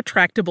with a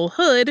retractable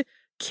hood,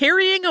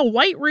 carrying a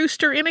white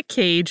rooster in a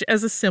cage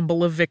as a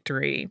symbol of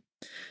victory.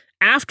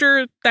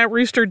 After that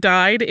rooster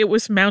died, it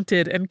was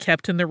mounted and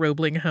kept in the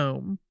Roebling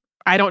home.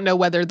 I don't know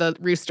whether the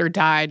rooster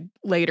died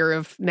later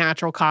of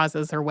natural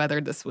causes or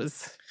whether this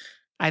was,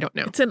 I don't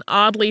know. It's an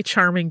oddly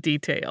charming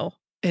detail.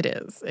 It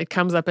is. It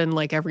comes up in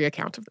like every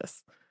account of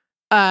this.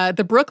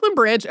 The Brooklyn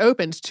Bridge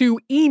opened to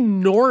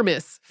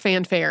enormous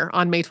fanfare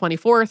on May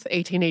 24th,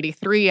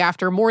 1883,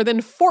 after more than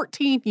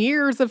 14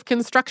 years of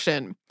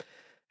construction.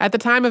 At the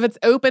time of its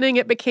opening,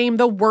 it became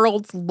the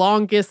world's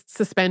longest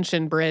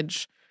suspension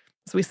bridge.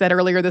 As we said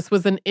earlier, this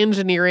was an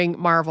engineering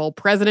marvel.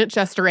 President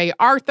Chester A.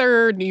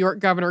 Arthur, New York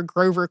Governor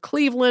Grover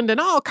Cleveland,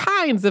 and all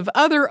kinds of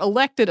other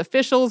elected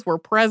officials were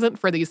present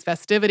for these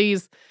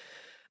festivities.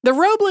 The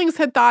Roeblings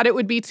had thought it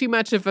would be too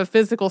much of a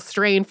physical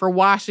strain for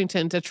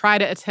Washington to try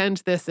to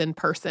attend this in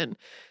person.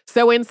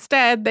 So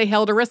instead, they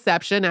held a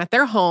reception at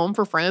their home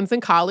for friends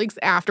and colleagues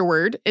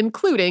afterward,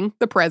 including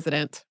the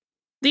president.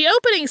 The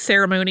opening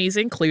ceremonies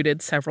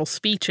included several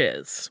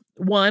speeches.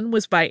 One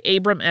was by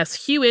Abram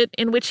S. Hewitt,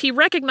 in which he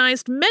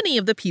recognized many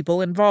of the people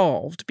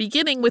involved,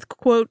 beginning with,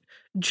 quote,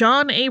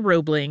 John A.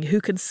 Roebling,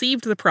 who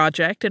conceived the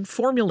project and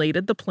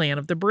formulated the plan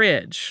of the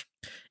bridge.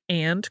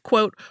 And,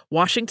 quote,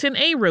 Washington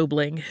A.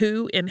 Roebling,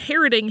 who,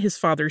 inheriting his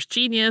father's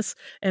genius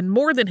and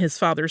more than his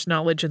father's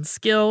knowledge and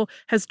skill,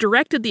 has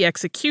directed the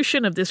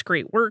execution of this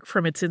great work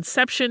from its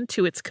inception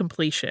to its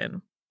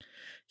completion.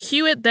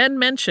 Hewitt then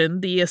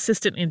mentioned the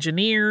assistant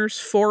engineers,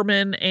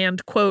 foremen,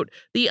 and, quote,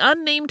 the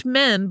unnamed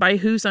men by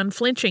whose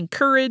unflinching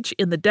courage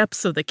in the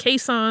depths of the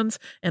caissons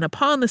and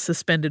upon the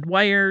suspended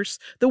wires,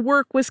 the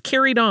work was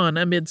carried on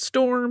amid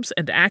storms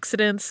and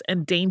accidents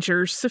and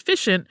dangers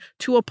sufficient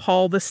to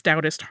appall the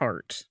stoutest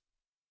heart.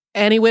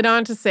 And he went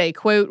on to say,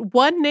 quote,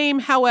 one name,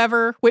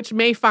 however, which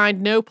may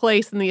find no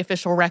place in the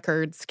official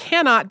records,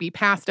 cannot be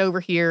passed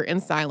over here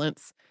in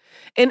silence.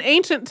 In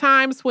ancient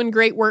times, when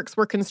great works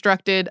were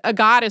constructed, a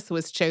goddess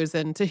was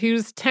chosen to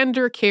whose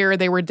tender care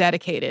they were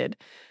dedicated.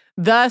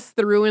 Thus,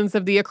 the ruins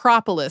of the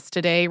Acropolis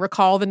today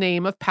recall the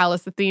name of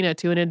Pallas Athena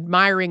to an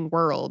admiring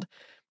world.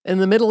 In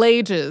the Middle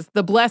Ages,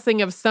 the blessing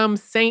of some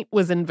saint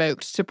was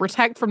invoked to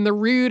protect from the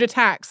rude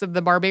attacks of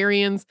the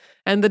barbarians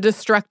and the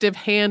destructive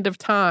hand of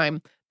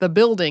time, the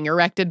building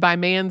erected by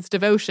man's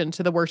devotion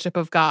to the worship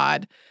of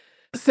God.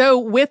 So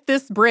with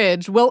this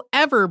bridge will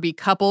ever be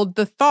coupled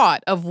the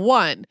thought of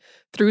one,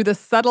 through the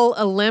subtle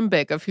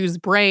alembic of whose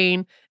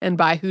brain and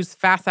by whose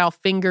facile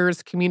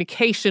fingers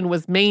communication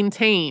was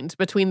maintained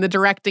between the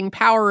directing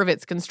power of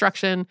its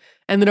construction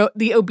and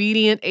the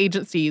obedient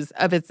agencies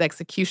of its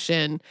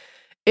execution.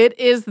 It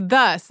is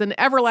thus an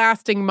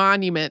everlasting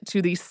monument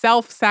to the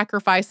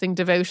self-sacrificing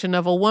devotion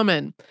of a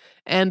woman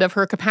and of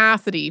her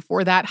capacity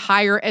for that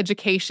higher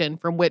education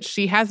from which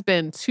she has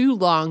been too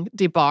long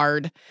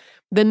debarred.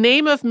 The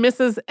name of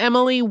Mrs.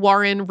 Emily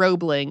Warren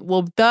Roebling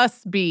will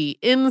thus be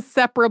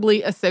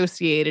inseparably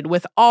associated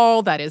with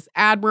all that is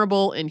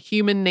admirable in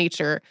human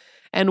nature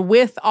and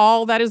with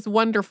all that is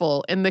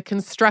wonderful in the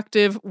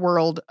constructive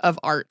world of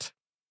art.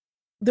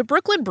 The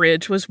Brooklyn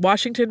Bridge was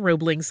Washington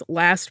Roebling's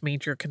last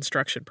major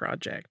construction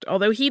project,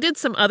 although he did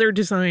some other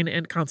design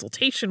and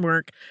consultation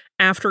work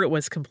after it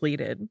was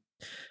completed.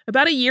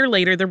 About a year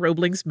later, the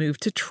Roeblings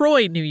moved to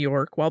Troy, New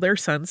York, while their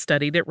son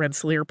studied at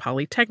Rensselaer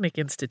Polytechnic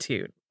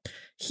Institute.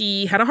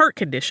 He had a heart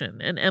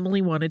condition, and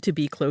Emily wanted to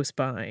be close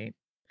by.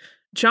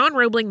 John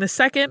Roebling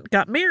II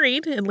got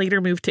married and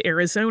later moved to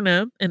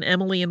Arizona, and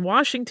Emily and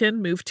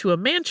Washington moved to a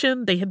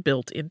mansion they had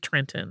built in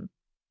Trenton.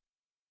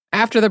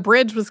 After the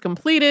bridge was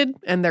completed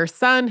and their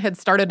son had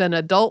started an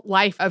adult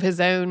life of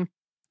his own,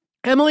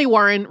 Emily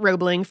Warren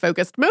Roebling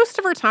focused most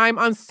of her time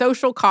on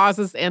social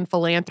causes and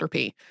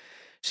philanthropy.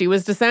 She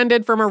was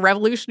descended from a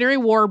Revolutionary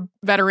War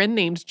veteran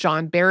named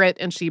John Barrett,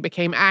 and she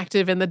became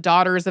active in the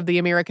Daughters of the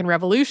American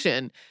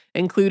Revolution,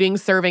 including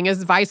serving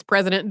as Vice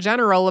President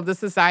General of the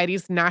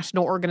Society's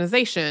national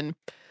organization.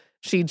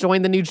 She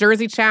joined the New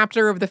Jersey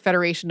chapter of the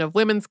Federation of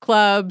Women's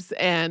Clubs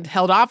and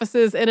held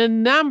offices in a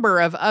number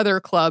of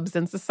other clubs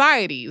and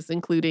societies,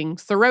 including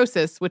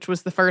Cirrhosis, which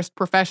was the first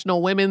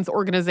professional women's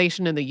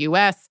organization in the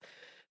U.S.,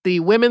 the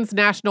Women's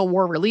National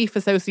War Relief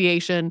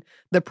Association,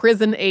 the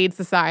Prison Aid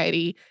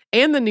Society,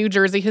 and the New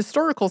Jersey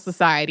Historical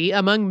Society,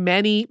 among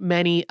many,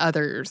 many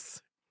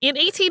others. In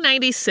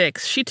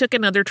 1896, she took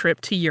another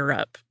trip to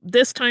Europe.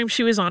 This time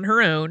she was on her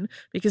own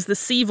because the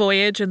sea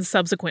voyage and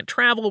subsequent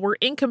travel were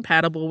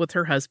incompatible with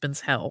her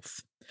husband's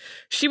health.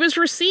 She was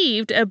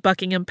received at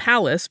Buckingham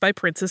Palace by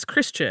Princess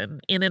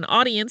Christian in an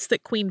audience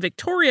that Queen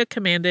Victoria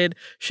commanded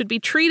should be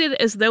treated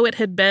as though it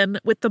had been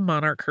with the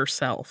monarch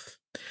herself.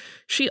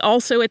 She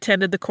also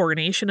attended the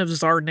coronation of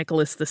Tsar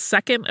Nicholas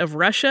II of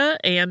Russia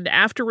and,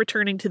 after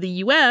returning to the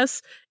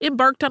U.S.,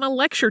 embarked on a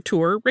lecture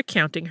tour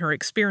recounting her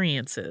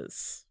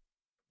experiences.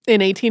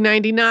 In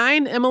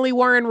 1899, Emily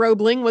Warren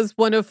Roebling was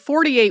one of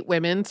 48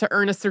 women to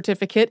earn a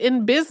certificate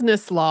in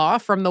business law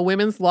from the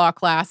women's law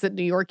class at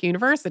New York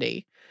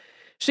University.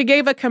 She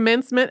gave a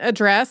commencement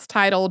address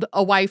titled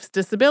A Wife's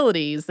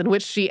Disabilities, in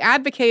which she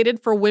advocated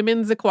for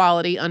women's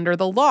equality under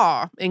the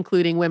law,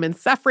 including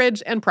women's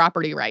suffrage and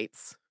property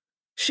rights.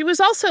 She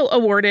was also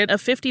awarded a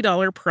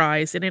 $50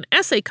 prize in an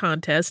essay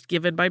contest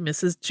given by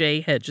Mrs.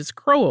 J. Hedges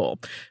Crowell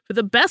for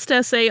the best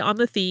essay on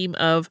the theme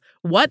of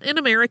what an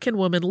American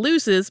woman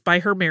loses by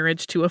her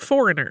marriage to a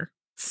foreigner.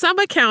 Some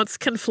accounts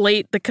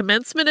conflate the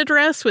commencement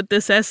address with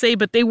this essay,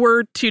 but they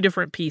were two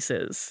different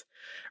pieces.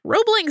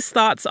 Roebling's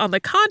thoughts on the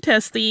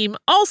contest theme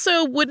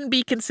also wouldn't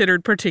be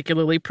considered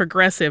particularly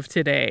progressive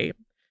today.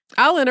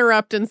 I'll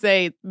interrupt and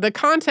say the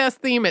contest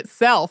theme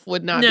itself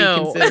would not be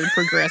considered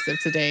progressive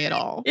today at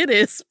all. It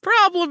is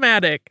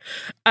problematic.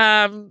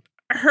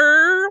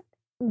 Her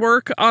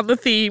work on the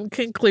theme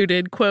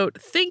concluded,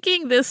 quote,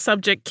 thinking this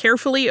subject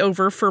carefully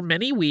over for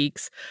many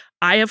weeks,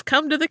 I have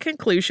come to the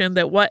conclusion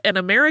that what an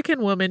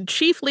American woman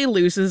chiefly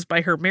loses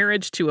by her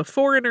marriage to a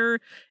foreigner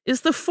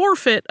is the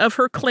forfeit of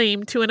her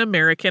claim to an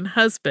American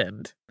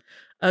husband.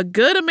 A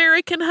good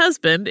American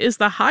husband is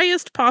the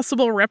highest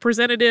possible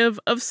representative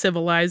of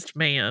civilized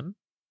man.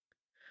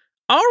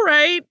 All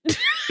right.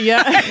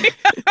 Yeah.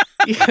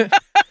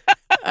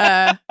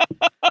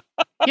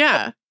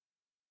 Yeah.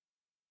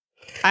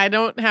 I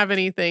don't have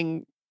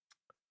anything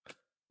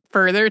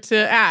further to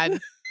add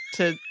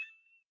to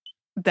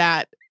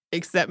that,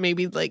 except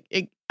maybe like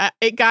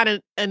it got an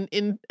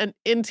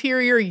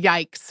interior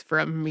yikes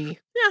from me.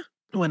 Yeah.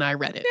 When I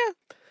read it.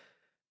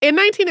 Yeah. In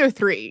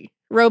 1903,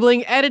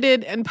 Roebling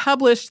edited and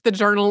published the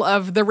journal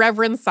of the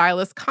Reverend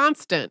Silas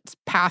Constant,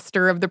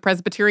 pastor of the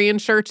Presbyterian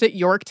Church at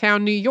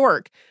Yorktown, New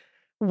York,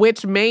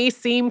 which may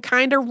seem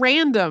kind of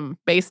random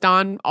based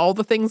on all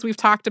the things we've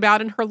talked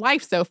about in her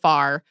life so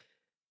far.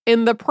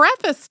 In the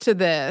preface to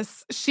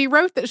this, she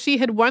wrote that she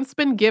had once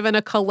been given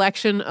a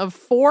collection of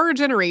 4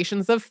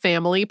 generations of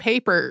family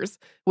papers,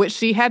 which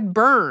she had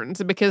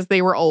burned because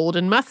they were old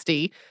and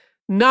musty,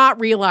 not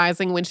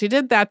realizing when she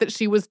did that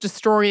she was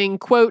destroying,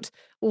 quote,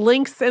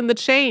 links in the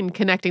chain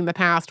connecting the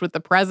past with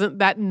the present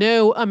that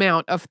no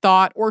amount of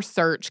thought or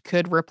search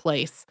could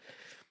replace.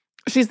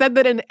 She said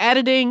that in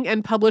editing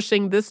and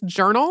publishing this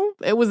journal,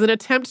 it was an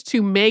attempt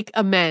to make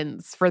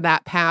amends for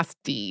that past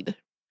deed.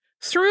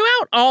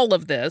 Throughout all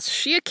of this,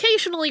 she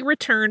occasionally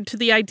returned to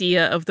the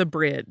idea of the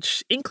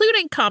bridge,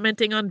 including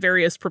commenting on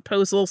various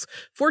proposals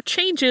for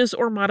changes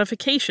or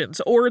modifications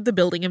or the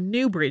building of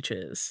new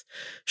bridges.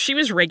 She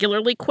was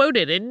regularly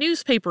quoted in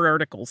newspaper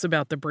articles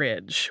about the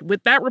bridge,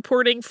 with that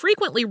reporting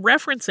frequently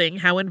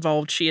referencing how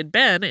involved she had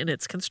been in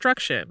its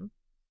construction.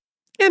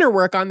 And her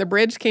work on the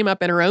bridge came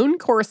up in her own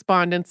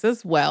correspondence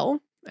as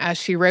well, as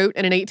she wrote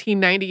in an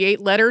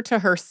 1898 letter to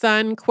her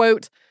son,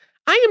 quote,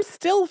 I am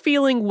still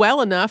feeling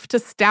well enough to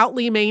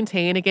stoutly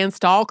maintain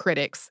against all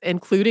critics,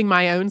 including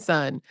my own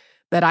son,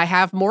 that I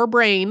have more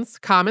brains,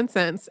 common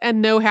sense,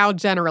 and know-how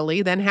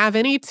generally than have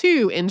any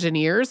 2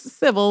 engineers,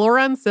 civil or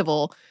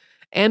uncivil.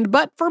 And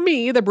but for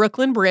me, the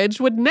Brooklyn Bridge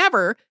would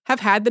never have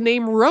had the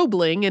name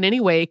Roebling in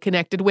any way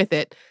connected with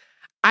it.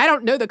 I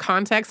don't know the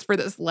context for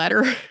this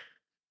letter,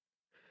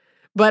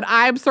 but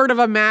I'm sort of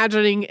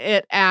imagining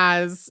it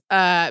as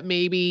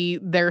maybe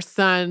their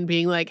son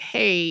being like,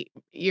 hey,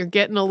 you're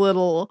getting a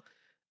little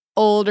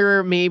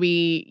older,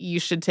 maybe you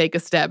should take a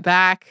step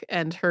back,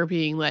 and her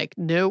being like,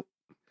 nope.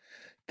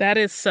 That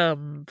is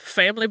some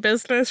family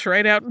business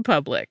right out in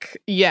public.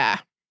 Yeah.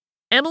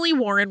 Emily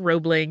Warren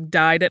Roebling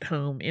died at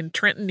home in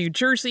Trenton, New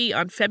Jersey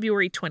on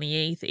February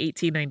 28,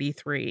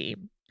 1893.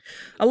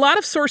 A lot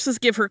of sources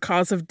give her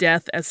cause of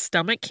death as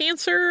stomach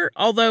cancer,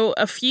 although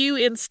a few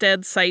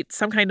instead cite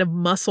some kind of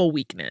muscle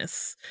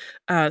weakness.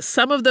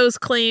 Some of those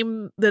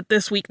claim that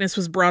this weakness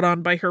was brought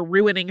on by her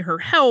ruining her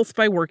health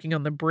by working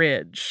on the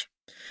bridge.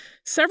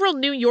 Several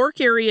New York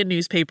area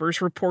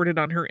newspapers reported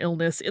on her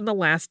illness in the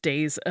last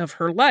days of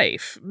her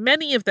life,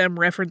 many of them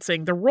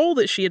referencing the role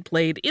that she had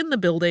played in the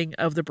building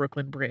of the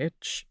Brooklyn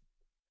Bridge.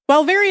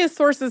 While various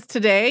sources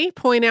today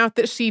point out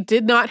that she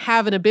did not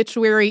have an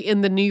obituary in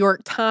the New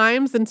York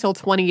Times until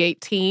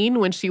 2018,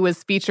 when she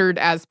was featured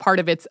as part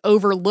of its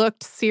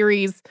Overlooked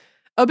series,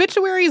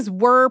 obituaries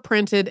were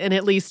printed in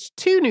at least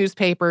 2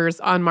 newspapers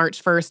on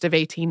March 1st of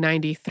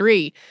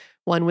 1893.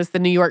 One was the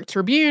New York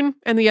Tribune,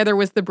 and the other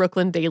was the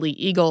Brooklyn Daily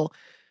Eagle.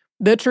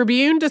 The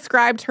Tribune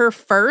described her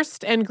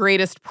first and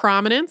greatest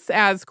prominence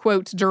as,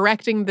 quote,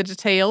 directing the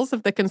details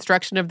of the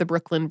construction of the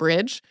Brooklyn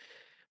Bridge.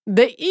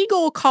 The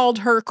Eagle called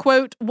her,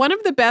 quote, one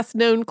of the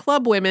best-known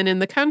club women in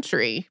the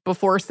country,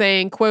 before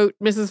saying, quote,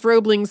 Mrs.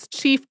 Roebling's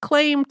chief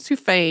claim to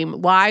fame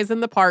lies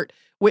in the part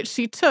which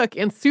she took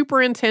in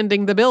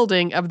superintending the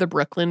building of the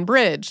Brooklyn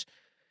Bridge.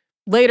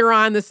 Later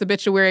on, this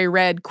obituary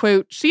read,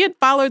 quote, she had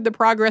followed the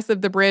progress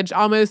of the bridge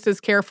almost as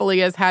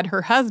carefully as had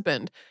her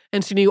husband,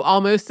 and she knew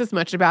almost as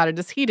much about it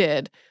as he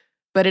did.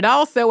 But it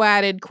also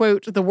added,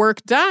 quote, the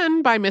work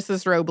done by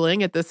Mrs.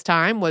 Roebling at this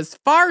time was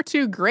far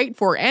too great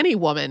for any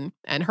woman,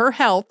 and her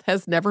health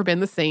has never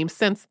been the same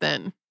since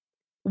then.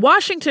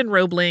 Washington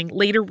Roebling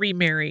later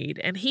remarried,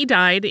 and he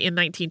died in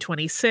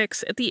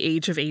 1926 at the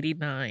age of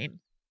 89.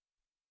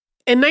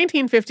 In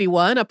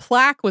 1951, a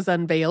plaque was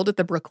unveiled at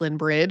the Brooklyn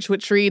Bridge,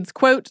 which reads,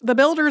 quote, the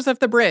builders of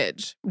the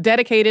bridge,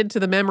 dedicated to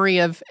the memory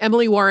of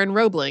Emily Warren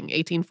Roebling,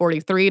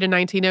 1843 to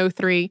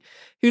 1903,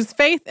 whose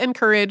faith and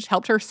courage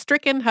helped her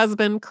stricken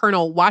husband,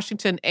 Colonel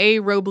Washington A.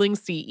 Roebling,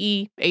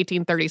 C.E.,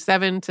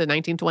 1837 to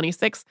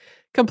 1926,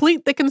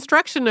 complete the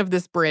construction of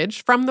this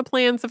bridge from the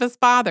plans of his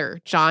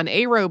father, John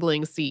A.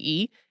 Roebling,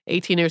 C.E.,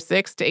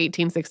 1806 to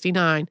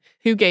 1869,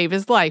 who gave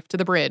his life to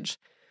the bridge.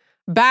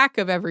 Back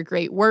of every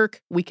great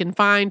work, we can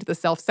find the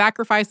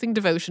self-sacrificing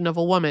devotion of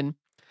a woman.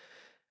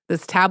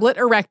 This tablet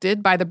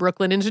erected by the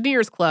Brooklyn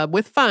Engineers Club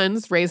with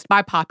funds raised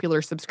by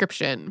popular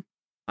subscription.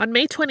 On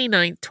May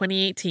 29,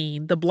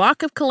 2018, the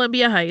block of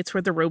Columbia Heights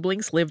where the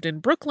Roeblings lived in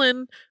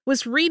Brooklyn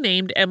was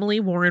renamed Emily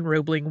Warren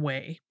Roebling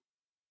Way.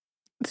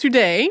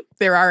 Today,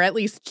 there are at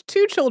least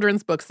 2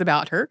 children's books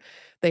about her.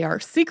 They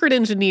are Secret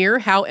Engineer,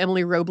 How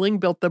Emily Roebling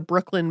Built the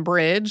Brooklyn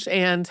Bridge,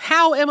 and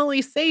How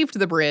Emily Saved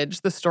the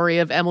Bridge, the story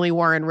of Emily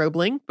Warren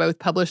Roebling, both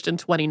published in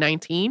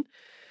 2019.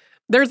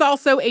 There's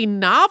also a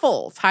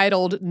novel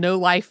titled No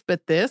Life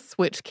But This,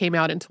 which came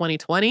out in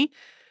 2020.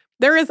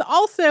 There is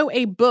also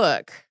a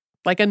book,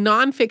 like a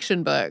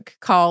nonfiction book,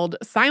 called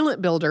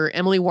Silent Builder,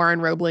 Emily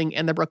Warren Roebling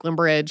and the Brooklyn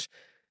Bridge.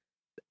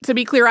 To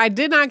be clear, I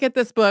did not get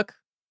this book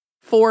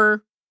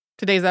for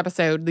today's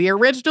episode. The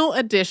original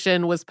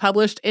edition was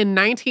published in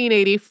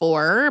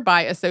 1984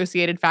 by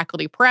Associated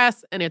Faculty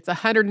Press, and it's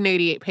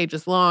 188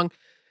 pages long.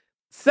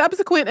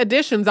 Subsequent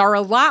editions are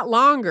a lot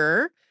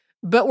longer,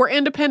 but were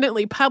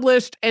independently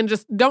published and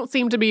just don't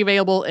seem to be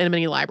available in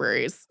many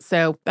libraries.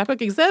 So that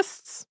book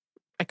exists.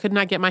 I could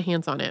not get my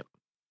hands on it.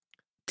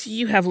 Do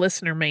you have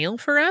listener mail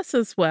for us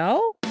as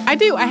well? I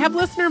do. I have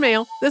listener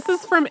mail. This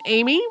is from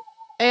Amy.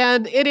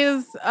 And it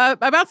is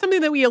about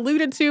something that we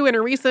alluded to in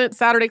a recent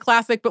Saturday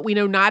Classic, but we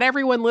know not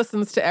everyone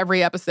listens to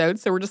every episode,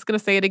 so we're just going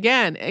to say it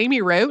again.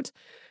 Amy wrote,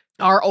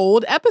 our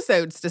old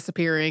episodes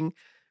disappearing.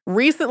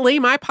 Recently,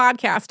 my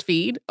podcast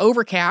feed,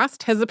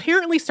 Overcast, has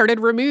apparently started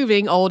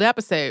removing old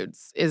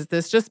episodes. Is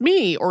this just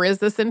me, or is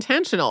this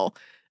intentional?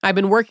 I've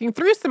been working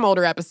through some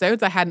older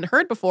episodes I hadn't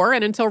heard before,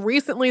 and until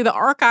recently, the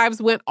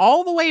archives went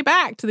all the way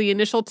back to the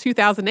initial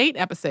 2008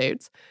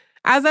 episodes.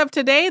 As of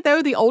today,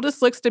 though, the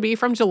oldest looks to be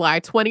from July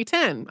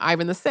 2010,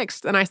 Ivan VI,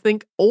 and I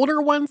think older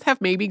ones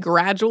have maybe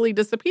gradually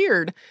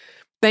disappeared.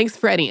 Thanks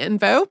for any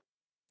info.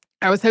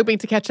 I was hoping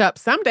to catch up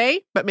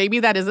someday, but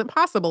maybe that isn't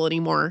possible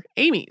anymore.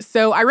 Amy.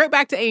 So I wrote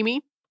back to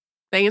Amy.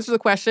 They answered the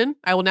question.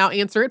 I will now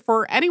answer it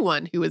for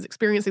anyone who is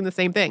experiencing the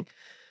same thing.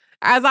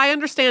 As I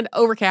understand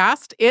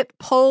Overcast, it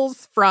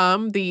pulls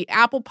from the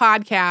Apple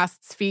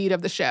Podcasts feed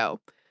of the show.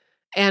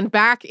 And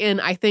back in,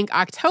 I think,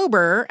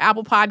 October,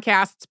 Apple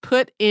Podcasts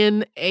put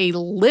in a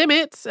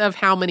limit of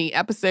how many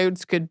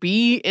episodes could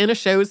be in a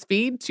show's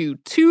feed to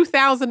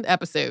 2,000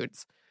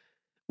 episodes.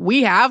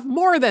 We have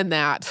more than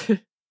that.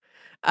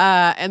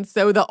 And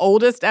so the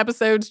oldest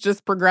episodes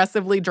just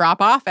progressively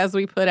drop off as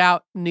we put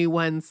out new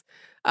ones.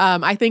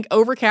 I think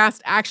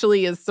Overcast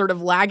actually is sort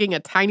of lagging a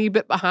tiny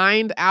bit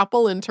behind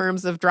Apple in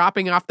terms of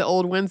dropping off the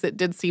old ones. It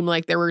did seem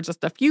like there were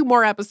just a few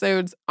more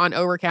episodes on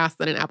Overcast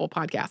than in Apple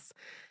Podcasts.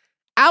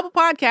 Apple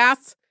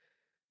Podcasts,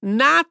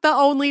 not the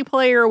only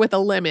player with a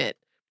limit.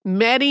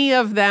 Many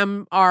of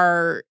them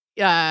are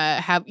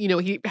have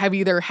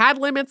either had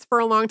limits for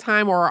a long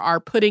time or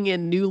are putting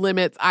in new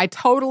limits. I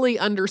totally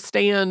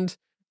understand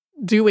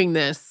doing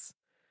this.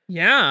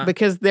 Yeah.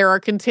 Because there are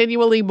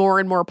continually more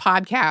and more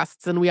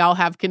podcasts, and we all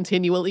have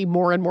continually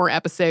more and more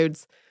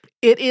episodes.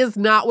 It is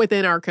not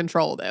within our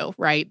control, though,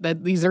 right?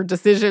 That these are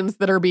decisions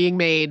that are being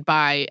made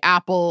by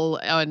Apple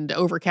and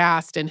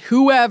Overcast and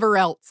whoever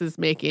else is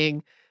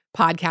making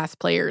podcast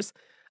players.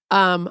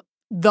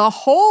 The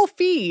whole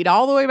feed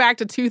all the way back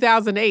to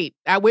 2008,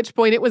 at which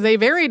point it was a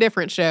very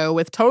different show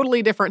with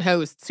totally different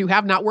hosts who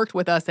have not worked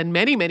with us in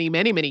many, many,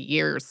 many, many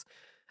years.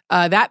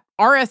 That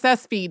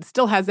RSS feed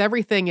still has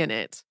everything in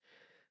it.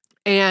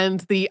 And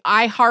the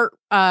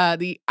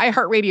iHeartRadio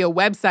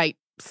website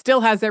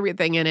still has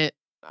everything in it.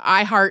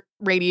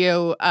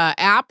 iHeartRadio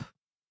app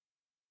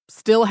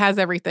still has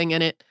everything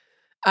in it.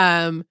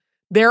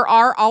 There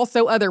are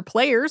also other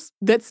players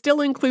that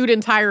still include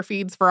entire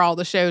feeds for all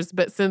the shows,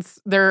 but since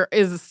there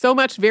is so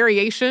much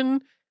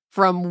variation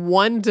from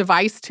one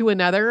device to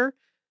another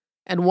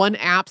and one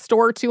app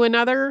store to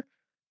another,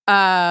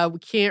 we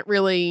can't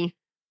really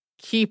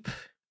keep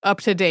up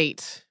to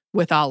date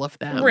with all of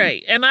them.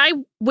 Right. And I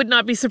would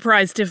not be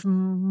surprised if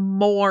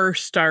more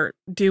start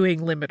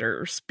doing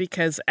limiters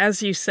because,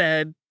 as you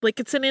said, like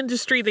it's an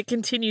industry that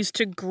continues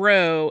to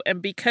grow.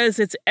 And because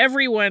it's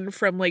everyone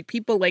from like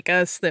people like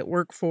us that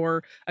work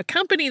for a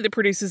company that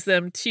produces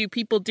them to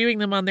people doing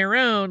them on their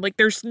own, like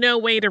there's no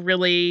way to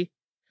really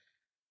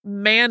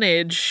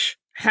manage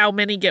how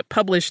many get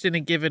published in a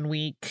given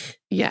week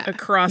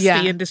across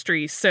the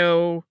industry.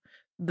 So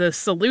the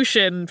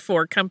solution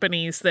for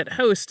companies that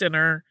host and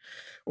are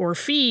or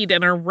feed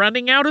and are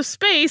running out of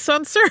space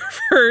on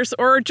servers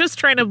or are just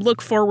trying to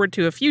look forward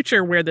to a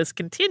future where this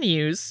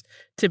continues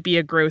to be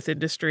a growth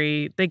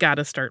industry, they got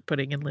to start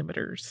putting in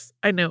limiters.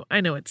 I know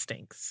it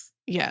stinks.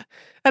 Yeah.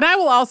 And I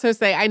will also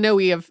say, I know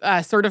we have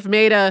sort of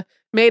made a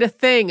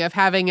thing of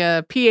having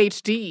a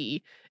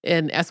PhD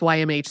in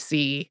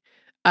SYMHC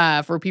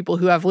for people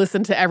who have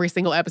listened to every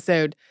single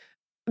episode.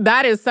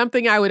 That is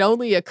something I would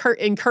only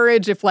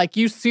encourage if like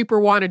you super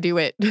want to do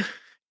it.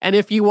 And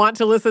if you want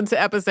to listen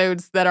to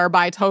episodes that are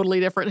by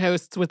totally different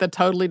hosts with a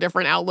totally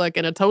different outlook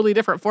and a totally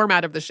different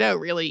format of the show,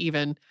 really,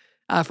 even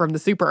from the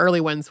super early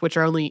ones, which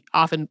are only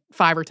often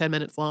 5 or 10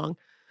 minutes long.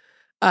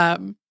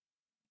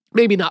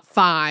 Maybe not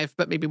 5,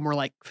 but maybe more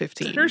like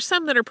 15. There's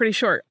some that are pretty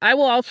short. I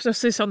will also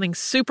say something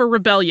super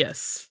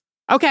rebellious.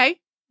 Okay.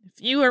 If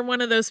you are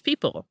one of those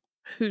people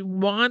who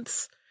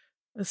wants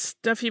a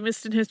Stuff You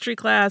Missed in History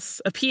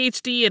class, a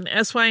PhD in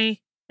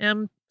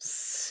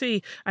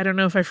SYMC, I don't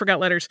know if I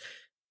forgot letters,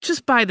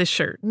 just buy the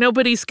shirt.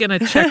 Nobody's going to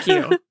check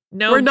you.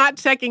 No, we're not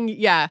checking.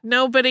 Yeah.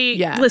 Nobody.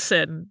 Yeah.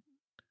 Listen,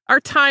 our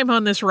time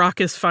on this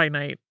rock is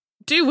finite.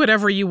 Do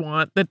whatever you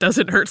want that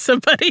doesn't hurt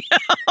somebody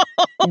else.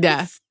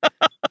 Yeah.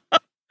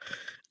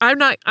 I'm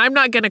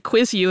not going to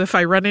quiz you if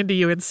I run into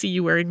you and see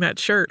you wearing that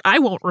shirt. I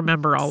won't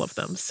remember all of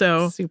them.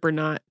 So super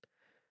not.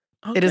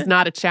 Okay. It is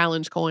not a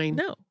challenge coin.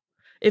 No.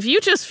 If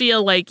you just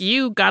feel like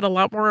you got a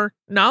lot more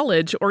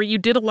knowledge or you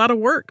did a lot of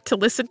work to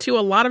listen to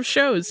a lot of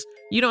shows,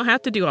 you don't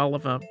have to do all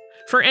of them.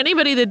 For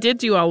anybody that did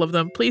do all of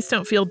them, please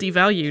don't feel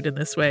devalued in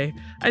this way.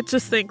 I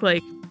just think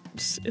like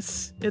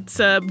it's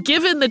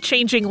given the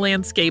changing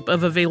landscape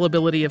of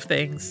availability of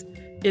things,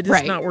 it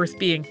is not worth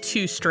being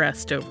too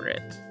stressed over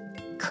it.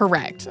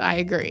 Correct. I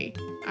agree.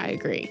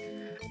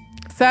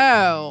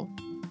 So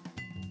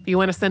if you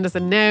want to send us a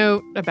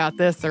note about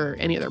this or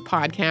any other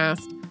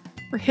podcast,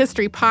 we're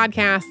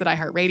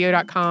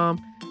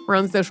historypodcast@iheartradio.com. We're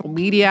on social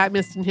media at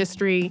Missed in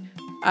History.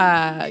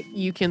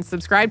 You can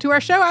subscribe to our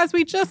show, as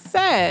we just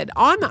said,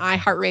 on the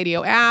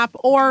iHeartRadio app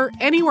or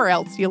anywhere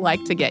else you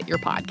like to get your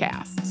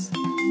podcasts.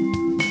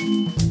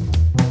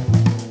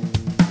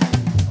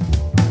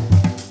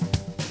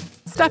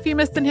 Stuff You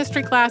Missed in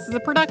History Class is a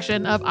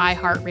production of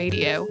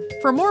iHeartRadio.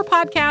 For more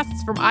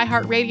podcasts from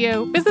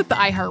iHeartRadio, visit the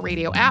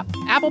iHeartRadio app,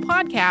 Apple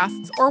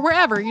Podcasts, or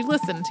wherever you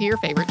listen to your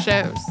favorite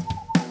shows.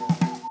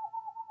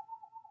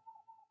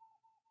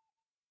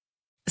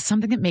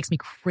 Something that makes me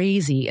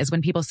crazy is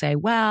when people say,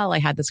 well, I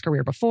had this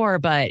career before,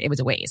 but it was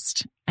a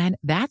waste. And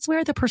that's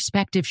where the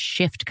perspective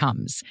shift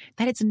comes,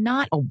 that it's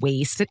not a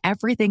waste, that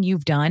everything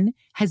you've done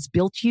has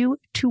built you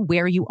to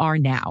where you are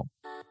now.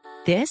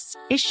 This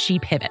is She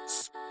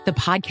Pivots, the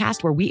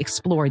podcast where we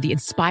explore the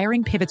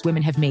inspiring pivots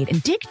women have made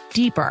and dig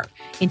deeper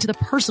into the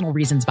personal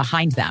reasons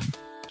behind them.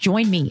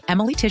 Join me,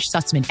 Emily Tish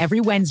Sussman,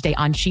 every Wednesday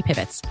on She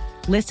Pivots.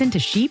 Listen to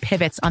She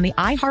Pivots on the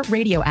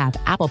iHeartRadio app,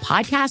 Apple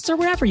Podcasts, or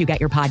wherever you get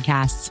your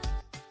podcasts.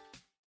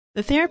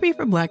 The Therapy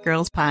for Black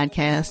Girls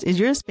podcast is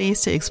your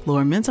space to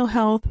explore mental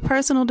health,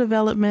 personal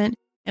development,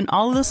 and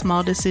all of the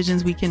small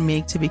decisions we can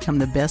make to become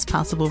the best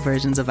possible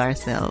versions of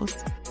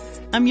ourselves.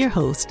 I'm your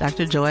host,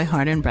 Dr. Joy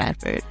Harden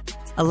Bradford,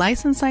 a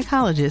licensed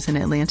psychologist in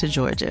Atlanta,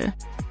 Georgia,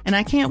 and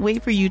I can't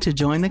wait for you to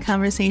join the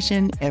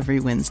conversation every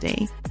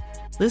Wednesday.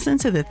 Listen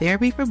to the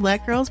Therapy for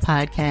Black Girls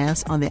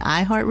podcast on the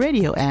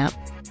iHeartRadio app,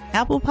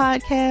 Apple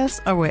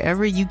Podcasts, or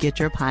wherever you get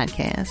your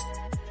podcasts.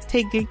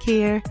 Take good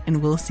care,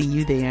 and we'll see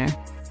you there.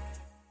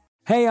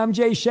 Hey, I'm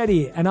Jay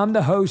Shetty, and I'm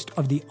the host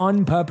of the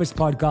On Purpose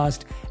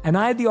podcast, and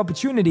I had the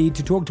opportunity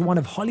to talk to one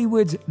of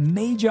Hollywood's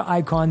major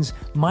icons,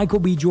 Michael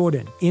B.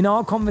 Jordan. In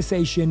our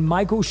conversation,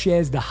 Michael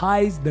shares the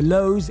highs, the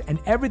lows, and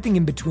everything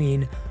in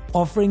between,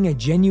 offering a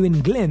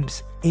genuine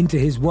glimpse into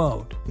his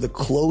world. The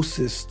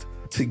closest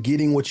to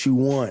getting what you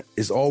want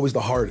is always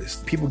the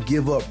hardest. People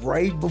give up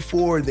right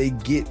before they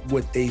get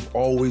what they've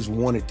always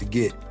wanted to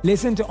get.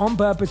 Listen to On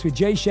Purpose with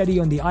Jay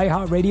Shetty on the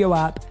iHeartRadio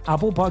app,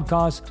 Apple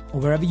Podcasts, or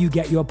wherever you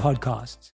get your podcasts.